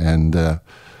front. And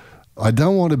I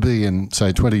don't want to be in,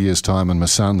 say, 20 years' time and my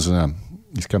son's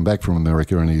he's come back from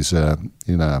America and he's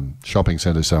in a shopping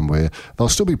centre somewhere. They'll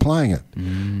still be playing it.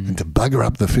 And to bugger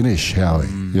up the finish, Howie,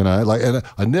 and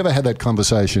I never had that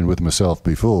conversation with myself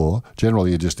before.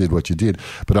 Generally, you just did what you did.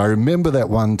 But I remember that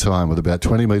one time with about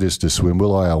 20 metres to swim,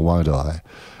 will I or won't I?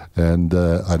 And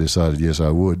I decided, yes, I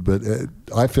would. But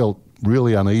I felt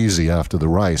really uneasy after the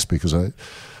race because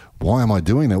why am I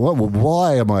doing that?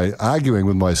 Why am I arguing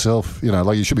with myself?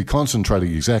 You should be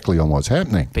concentrating exactly on what's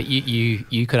happening. But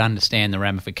you could understand the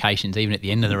ramifications even at the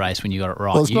end of the race when you got it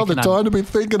right. Well, it's not the time to be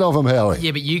thinking of them, Howie.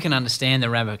 Yeah, but you can understand the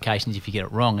ramifications if you get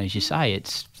it wrong. As you say,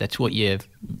 that's what you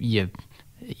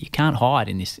can't hide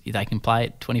in this. They can play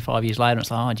it 25 years later and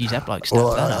it's like, oh, geez, that bloke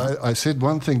stuffed that up. I said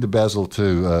one thing to Basil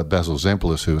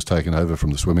Zempoulis, who was taken over from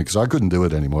the swimming, because I couldn't do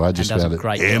it anymore. I just found it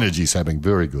energy sapping.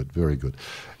 Very good, very good.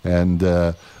 And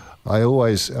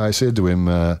I said to him,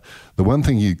 the one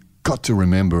thing you got to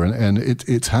remember, and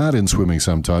it's hard in swimming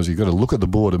sometimes, you've got to look at the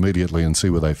board immediately and see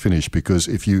where they finish, because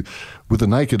if you, with the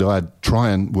naked eye,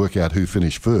 try and work out who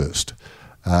finished first,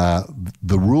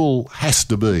 the rule has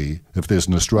to be, if there's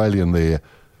an Australian there,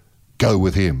 go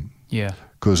with him. Yeah.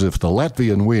 Because if the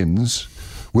Latvian wins,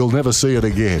 we'll never see it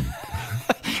again.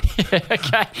 Yeah,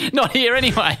 okay. Not here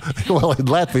anyway. Well, in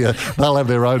Latvia, they'll have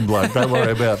their own bloke. Don't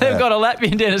worry about that. They've got a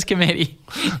Latvian Dennis Cometti.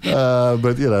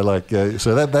 But,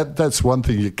 so that's one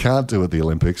thing you can't do at the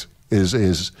Olympics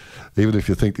is even if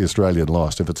you think the Australian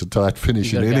lost, if it's a tight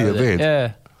finish in any event.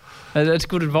 Yeah, that's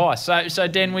good advice. So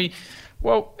Dan, will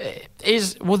the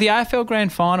AFL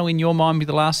Grand Final in your mind be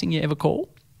the last thing you ever call?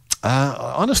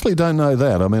 I honestly don't know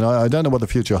that. I mean, I don't know what the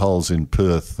future holds in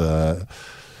Perth.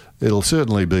 It'll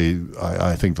certainly be,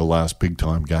 I think, the last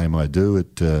big-time game I do.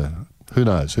 Who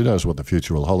knows? Who knows what the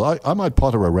future will hold? I might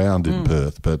potter around in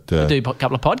Perth, but... do a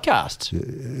couple of podcasts.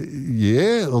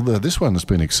 Yeah, although this one has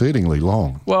been exceedingly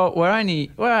long. Well, we're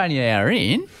only an hour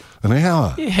in. An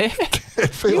hour? Yeah.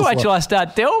 You wait till I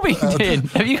start delving then.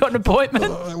 Have you got an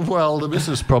appointment? Well, the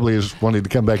missus probably is wanting to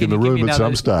come back in the room at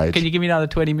some stage. Can you give me another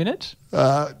 20 minutes?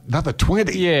 Another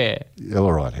 20? Yeah.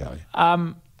 All right,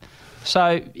 Howie.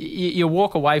 So you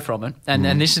walk away from it,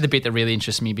 and this is the bit that really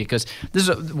interests me, because this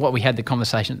is what we had the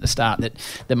conversation at the start,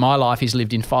 that my life is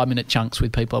lived in 5-minute chunks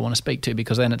with people I want to speak to,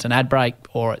 because then it's an ad break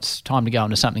or it's time to go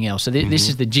into something else. So this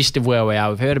is the gist of where we are.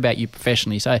 We've heard about you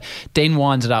professionally. So Den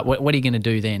winds it up. What are you going to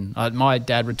do then? My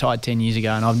dad retired 10 years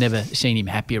ago and I've never seen him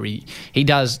happier.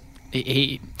 His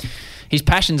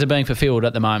passions are being fulfilled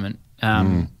at the moment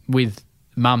with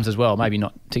mums as well, maybe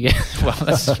not together. Well,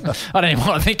 I don't even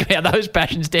want to think about those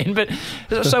passions, Dan. But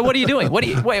so, what are you doing? Wait,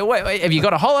 have you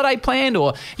got a holiday planned, or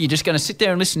are you just going to sit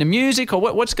there and listen to music, or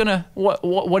what are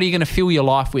you going to fill your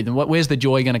life with, and where's the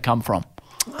joy going to come from?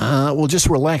 Well, just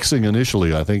relaxing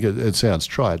initially. I think it sounds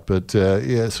trite, but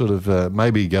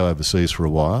maybe go overseas for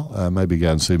a while. Maybe go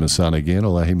and see my son again,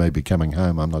 although he may be coming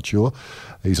home. I'm not sure.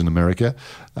 He's in America.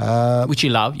 Which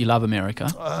you love. You love America.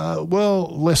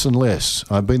 Well, less and less.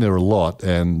 I've been there a lot,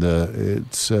 and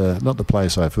it's not the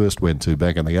place I first went to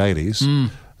back in the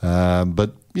 80s.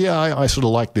 But yeah, I sort of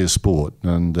like their sport,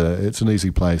 and it's an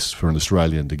easy place for an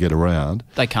Australian to get around.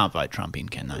 They can't vote Trump in,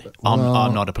 can they?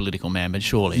 I'm not a political man, but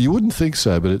surely. You wouldn't think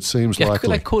so, but it seems likely.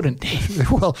 They couldn't.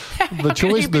 Well,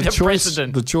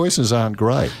 the choices aren't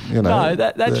great. No,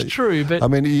 that's true. But I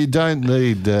mean, you don't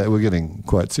need. We're getting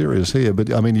quite serious here,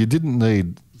 but I mean, you didn't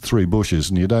need 3 Bushes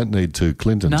and you don't need 2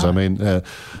 Clintons. No. I mean, the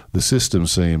system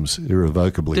seems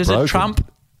irrevocably broken. Does it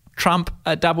trump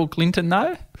a double Clinton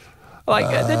though? I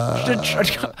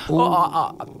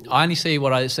only see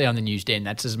what I see on the news, Dan.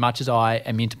 That's as much as I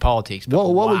am into politics.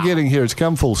 Well, what we're getting here, it's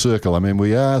come full circle. I mean,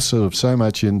 we are sort of so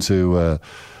much into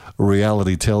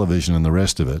reality television and the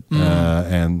rest of it,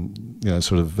 and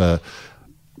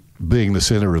being the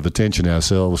centre of attention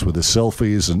ourselves with the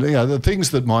selfies and the things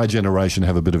that my generation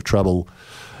have a bit of trouble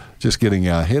just getting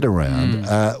our head around.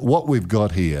 What we've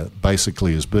got here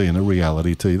basically has been a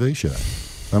reality TV show.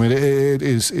 I mean, it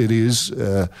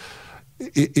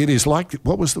is like,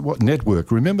 what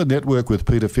Network? Remember Network with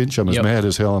Peter Finch? I'm as mad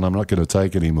as hell and I'm not going to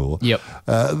take anymore. Yep.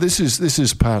 This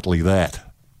is partly that.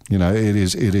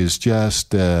 It is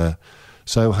just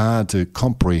so hard to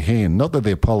comprehend. Not that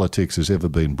their politics has ever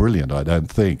been brilliant, I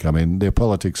don't think. I mean, their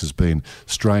politics has been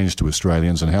strange to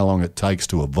Australians, and how long it takes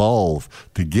to evolve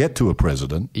to get to a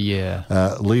president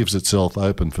leaves itself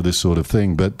open for this sort of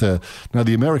thing. But now,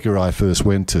 the America I first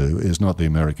went to is not the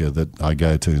America that I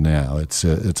go to now. It's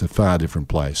a far different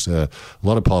place. A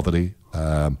lot of poverty,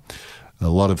 a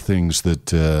lot of things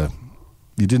that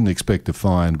you didn't expect to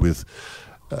find with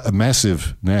a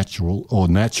massive national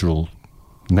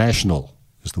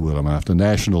is the word I'm after,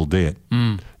 national debt.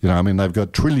 You know, I mean, they've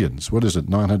got trillions. What is it,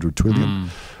 900 trillion?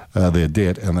 Their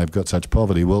debt, and they've got such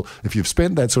poverty. Well, if you've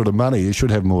spent that sort of money, you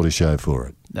should have more to show for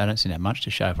it. They don't seem to have much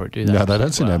to show for it, do they? No, they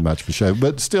don't seem to have much for show.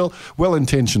 But still,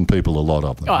 well-intentioned people, a lot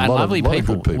of them. Oh, and lovely lot of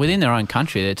people. good people within their own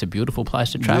country. It's a beautiful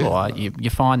place to travel. Yeah. You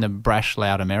find the brash,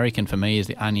 loud American, for me, is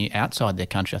the only outside their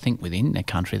country. I think within their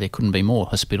country, there couldn't be more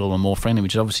hospitable and more friendly,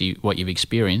 which is obviously what you've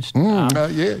experienced.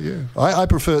 I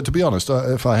prefer, to be honest,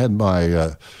 if I had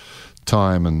my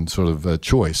time and sort of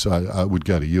choice, I would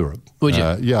go to Europe. Would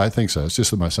you? Yeah, I think so. It's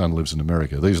just that my son lives in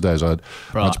America. These days I'd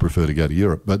much prefer to go to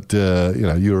Europe. But, you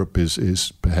know, Europe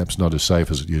is perhaps not as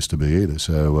safe as it used to be either.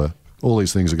 So all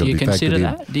these things are going to be factored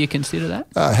in. Do you consider that?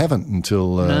 I haven't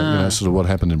until, you know, sort of what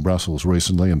happened in Brussels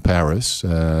recently and Paris.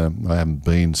 I haven't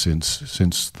been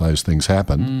since those things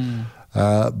happened.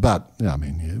 But, I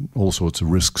mean, all sorts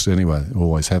of risks anyway,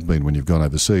 always have been when you've gone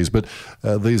overseas. But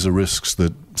these are risks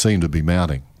that seem to be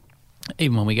mounting.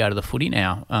 Even when we go to the footy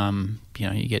now, you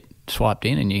know, you get swiped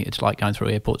in and it's like going through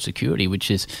airport security,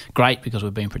 which is great because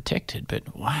we're being protected.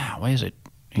 But, wow, where's it?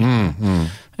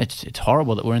 It's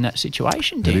horrible that we're in that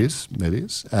situation, Dick. It is.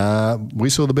 We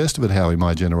saw the best of it, Howie,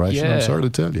 my generation. I'm sorry to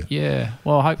tell you. Yeah.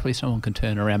 Well, hopefully someone can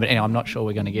turn it around. But anyway, I'm not sure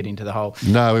we're going to get into the whole...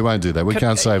 No, we won't do that. We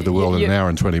can't save the world in an hour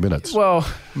and 20 minutes. Well,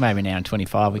 maybe an hour and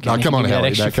 25. We can come on,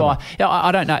 Howie.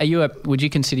 I don't know. Would you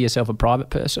consider yourself a private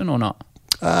person or not?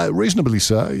 Reasonably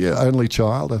so, yeah. Only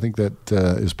child, I think that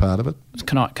is part of it.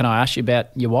 Can I ask you about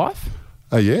your wife?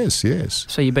 Yes.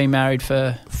 So you've been married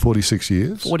for 46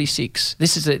 years. 46.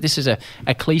 This is a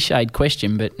cliched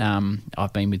question, but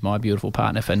I've been with my beautiful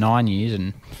partner for 9 years,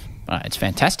 and it's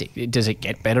fantastic. Does it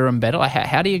get better and better? Like,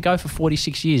 how do you go for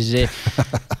 46 years? Is there,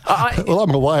 well,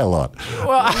 I'm away a lot.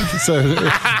 Well, so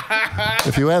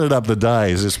if you added up the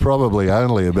days, it's probably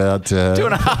only about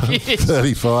 2.5 years,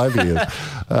 35 years.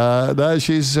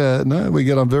 No, we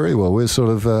get on very well. We're sort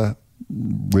of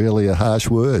really a harsh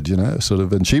word, you know, sort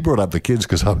of. And she brought up the kids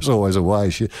because I was always away.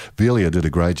 Velia did a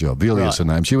great job. Velia's her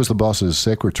name. She was the boss's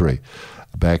secretary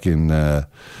back in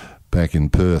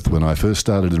Perth when I first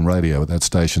started in radio at that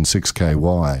station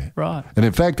 6KY. Right. And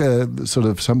in fact, sort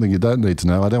of something you don't need to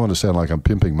know, I don't want to sound like I'm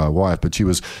pimping my wife, but she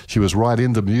was right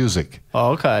into music.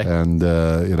 Oh, okay. And,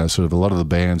 you know, sort of a lot of the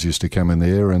bands used to come in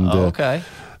there. And okay.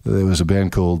 There was a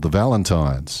band called the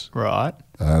Valentines. Right.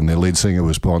 And their lead singer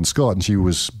was Bon Scott, and she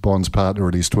was Bon's partner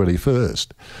at his 21st.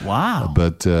 Wow.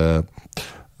 But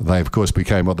they, of course,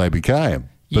 became what they became.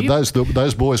 But those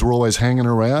boys were always hanging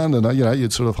around, and you know,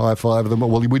 you'd sort of high five them.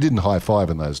 Well, we didn't high five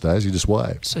in those days; you just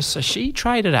waved. So she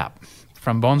traded up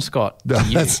from Bon Scott to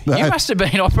you. No. You must have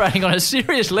been operating on a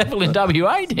serious level in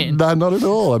WA then. No, not at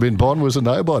all. I mean, Bon was a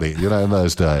nobody, you know, in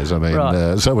those days. I mean,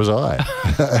 so was I,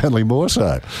 only more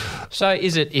so. So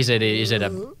is it a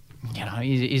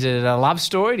love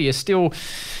story? Do you still,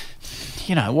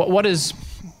 you know, what is?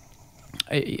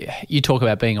 You talk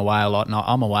about being away a lot, and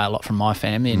I'm away a lot from my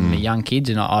family and the young kids,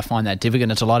 and I find that difficult.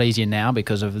 It's a lot easier now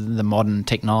because of the modern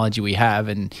technology we have,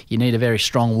 and you need a very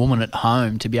strong woman at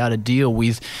home to be able to deal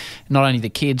with not only the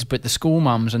kids but the school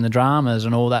mums and the dramas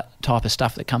and all that type of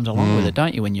stuff that comes along with it,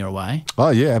 don't you, when you're away?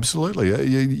 Oh, yeah, absolutely.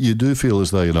 You do feel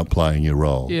as though you're not playing your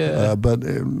role. Yeah. But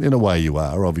in a way you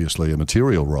are, obviously, a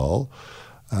material role.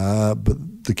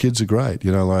 But the kids are great.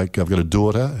 You know, like I've got a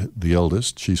daughter, the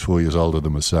eldest. She's 4 years older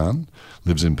than my son,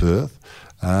 lives in Perth.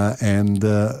 And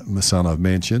my son I've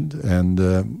mentioned. And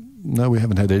no, we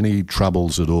haven't had any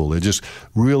troubles at all. They're just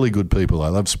really good people. I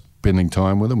love spending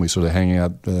time with them. We sort of hang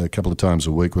out a couple of times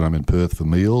a week when I'm in Perth for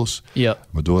meals. Yep.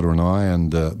 My daughter and I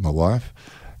and my wife.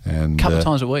 And couple of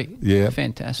times a week? Yeah.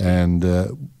 Fantastic. And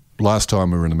last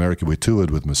time we were in America, we toured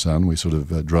with my son. We sort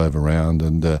of drove around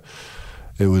and...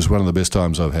 it was one of the best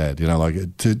times I've had, you know,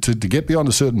 like to get beyond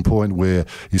a certain point where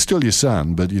you're still your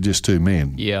son, but you're just two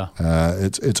men. Yeah.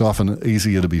 It's often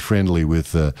easier to be friendly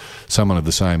with someone of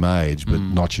the same age, but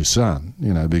not your son,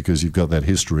 you know, because you've got that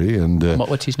history. And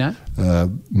what's his name?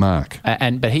 Mark.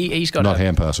 But he's got not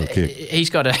hand pass or kick.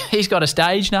 He's got a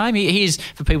stage name. He is,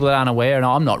 for people that aren't aware, and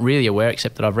I'm not really aware,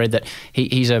 except that I've read that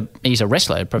he's a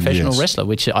wrestler, a professional wrestler.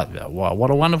 Which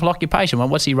what a wonderful occupation.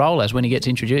 What's he role as when he gets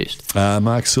introduced?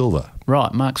 Mark Silver.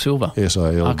 Right, Mark Silver.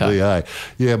 SILVA. Okay.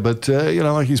 Yeah, but you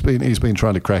know, like he's been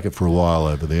trying to crack it for a while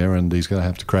over there, and he's going to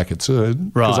have to crack it soon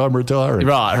because I'm retiring.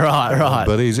 Right.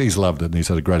 But he's loved it, and he's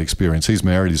had a great experience. He's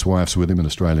married; his wife's with him, an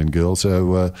Australian girl.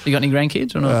 So, you got any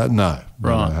grandkids or not? No,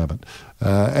 right. I haven't.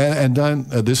 And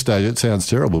don't at this stage. It sounds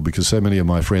terrible because so many of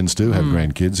my friends do have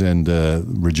grandkids and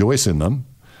rejoice in them.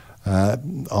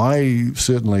 I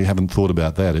certainly haven't thought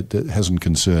about that. It hasn't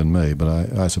concerned me,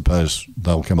 but I suppose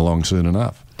they'll come along soon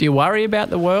enough. Do you worry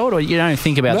about the world, or you don't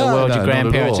think about the world? Your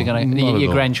grandparents are going to,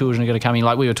 your grandchildren are going to come in.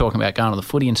 Like we were talking about going to the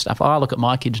footy and stuff. I look at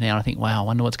my kids now and I think, wow, I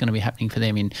wonder what's going to be happening for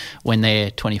them when they're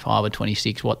 25 or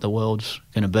 26. What the world's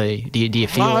going to be? Do you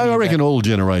feel? I reckon all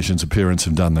generations of parents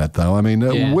have done that, though. I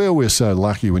mean, where we're so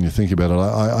lucky when you think about it.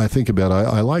 I think about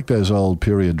I like those old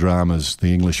period dramas,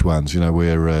 the English ones.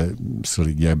 Where sort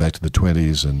of back to the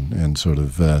 20s and sort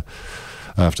of.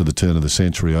 After the turn of the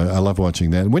century. I love watching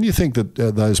that. And when you think that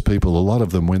those people, a lot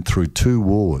of them went through 2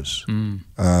 wars,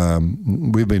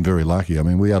 we've been very lucky. I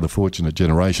mean, we are the fortunate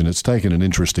generation. It's taken an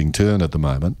interesting turn at the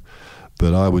moment,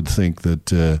 but I would think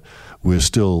that we're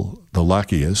still the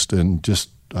luckiest, and just,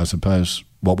 I suppose,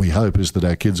 what we hope is that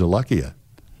our kids are luckier.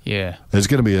 Yeah. There's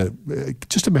going to be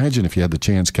just imagine if you had the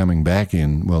chance coming back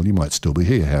in, well, you might still be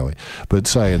here, Howie, but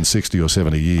say in 60 or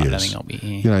 70 years. I don't think I'll be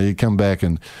here. You come back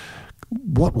and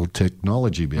what will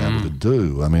technology be able to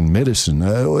do? I mean, medicine,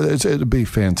 it'd be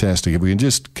fantastic if we can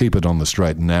just keep it on the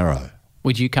straight and narrow.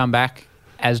 Would you come back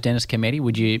as Dennis Cometti?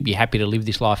 Would you be happy to live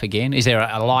this life again? Is there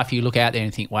a life you look out there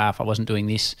and think, wow, if I wasn't doing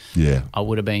this, I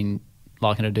would have been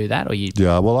liking to do that? Or you?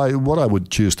 Yeah, well, what I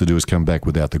would choose to do is come back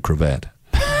without the cravat.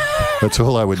 That's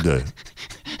all I would do.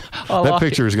 That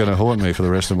picture is going to haunt me for the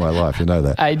rest of my life. You know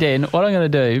that. Hey, Dan, what I'm going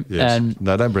to do... Yes.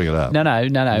 No, don't bring it up. No.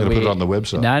 I'm going to put it on the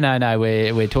website. No.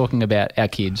 We're talking about our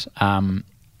kids. And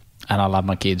I love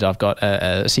my kids. I've got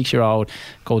a 6-year-old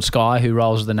called Sky who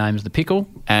rolls the names The Pickle,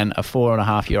 and a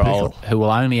 4.5-year-old who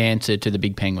will only answer to the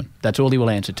Big Penguin. That's all he will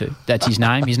answer to. That's his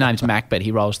name. His name's Mac, but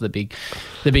he rolls the Big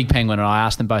Penguin. And I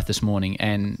asked them both this morning,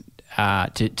 and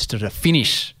to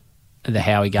finish the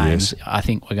Howie games, yes. I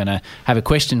think we're going to have a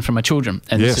question from our children.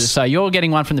 And so you're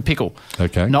getting one from the Pickle.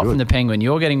 Okay, not good. from the Penguin.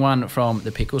 You're getting one from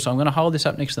the Pickle. So I'm going to hold this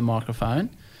up next to the microphone.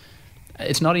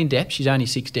 It's not in depth. She's only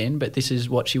 16, but this is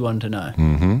what she wanted to know.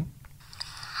 Mm-hmm.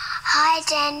 Hi,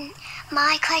 Dan.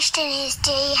 My question is, do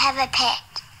you have a pet?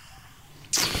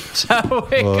 So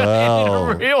we're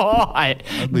going real high.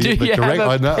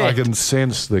 I can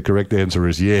sense the correct answer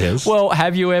is yes. Well,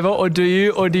 have you ever, or do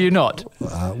you not?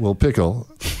 Well, Pickle,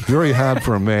 very hard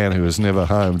for a man who is never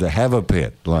home to have a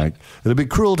pet. Like, it'd be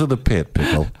cruel to the pet,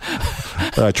 Pickle.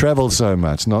 I travelled so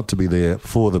much not to be there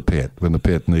for the pet when the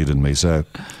pet needed me. So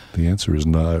the answer is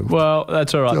no. Well,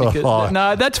 that's all right. Because,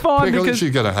 no, that's fine. Pickle, because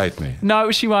she's going to hate me. No,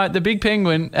 she won't. The Big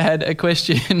Penguin had a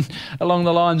question along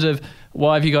the lines of,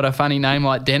 why have you got a funny name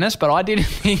like Dennis? But I didn't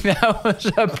think that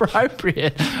was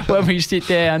appropriate when we sit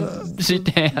down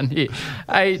here.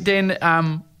 Hey,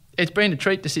 Dan, it's been a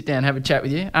treat to sit down and have a chat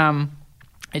with you.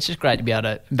 It's just great to be able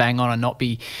to bang on and not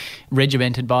be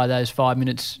regimented by those 5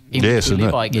 minutes in which we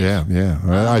live, I guess.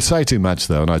 Yeah. I say too much,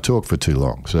 though, and I talk for too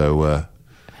long. So...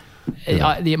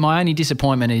 my only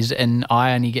disappointment is, and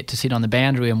I only get to sit on the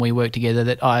boundary and we work together,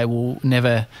 that I don't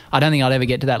think I'll ever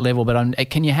get to that level, but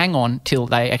can you hang on till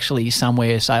they actually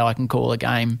somewhere say I can call a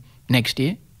game next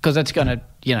year? Because that's going to,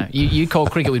 you call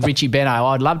cricket with Richie Benno.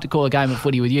 I'd love to call a game of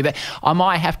footy with you, but I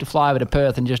might have to fly over to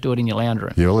Perth and just do it in your lounge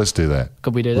room. Yeah, well, let's do that.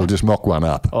 Could we do that? We'll just mock one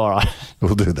up. All right.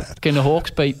 We'll do that. Can the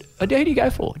Hawks beat... Who do you go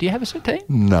for? Do you have a team?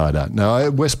 No, I don't. No,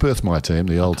 West Perth's my team,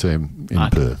 the old team in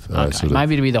Perth. Okay.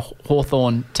 Maybe it'll be the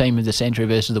Hawthorn team of the century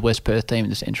versus the West Perth team of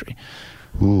the century.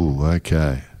 Ooh,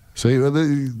 okay. See,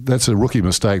 that's a rookie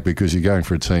mistake because you're going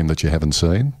for a team that you haven't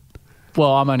seen.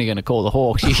 Well, I'm only going to call the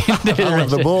Hawks. You can do I have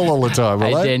the ball all the time,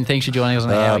 Hey, right? Dan, thanks for joining us on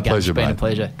the Howie Games. It's been a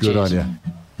pleasure. Good Cheers. on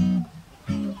you.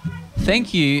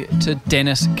 Thank you to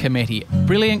Dennis Cometti.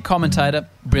 Brilliant commentator,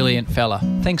 brilliant fella.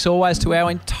 Thanks always to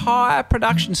our entire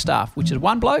production staff, which is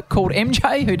one bloke called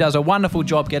MJ, who does a wonderful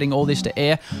job getting all this to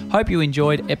air. Hope you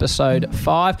enjoyed episode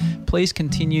 5. Please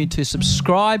continue to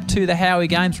subscribe to the Howie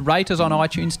Games, rate us on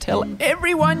iTunes, tell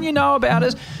everyone you know about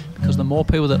us, because the more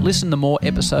people that listen, the more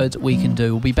episodes we can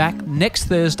do. We'll be back next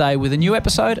Thursday with a new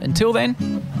episode. Until then,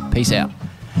 peace out.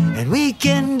 And we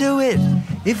can do it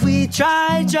if we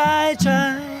try.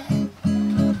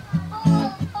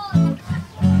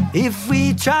 If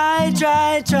we try.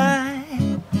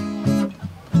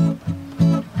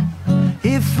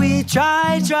 If we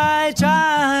try.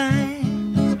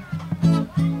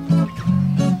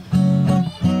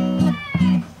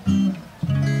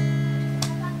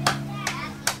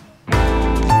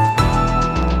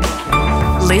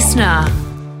 Listener.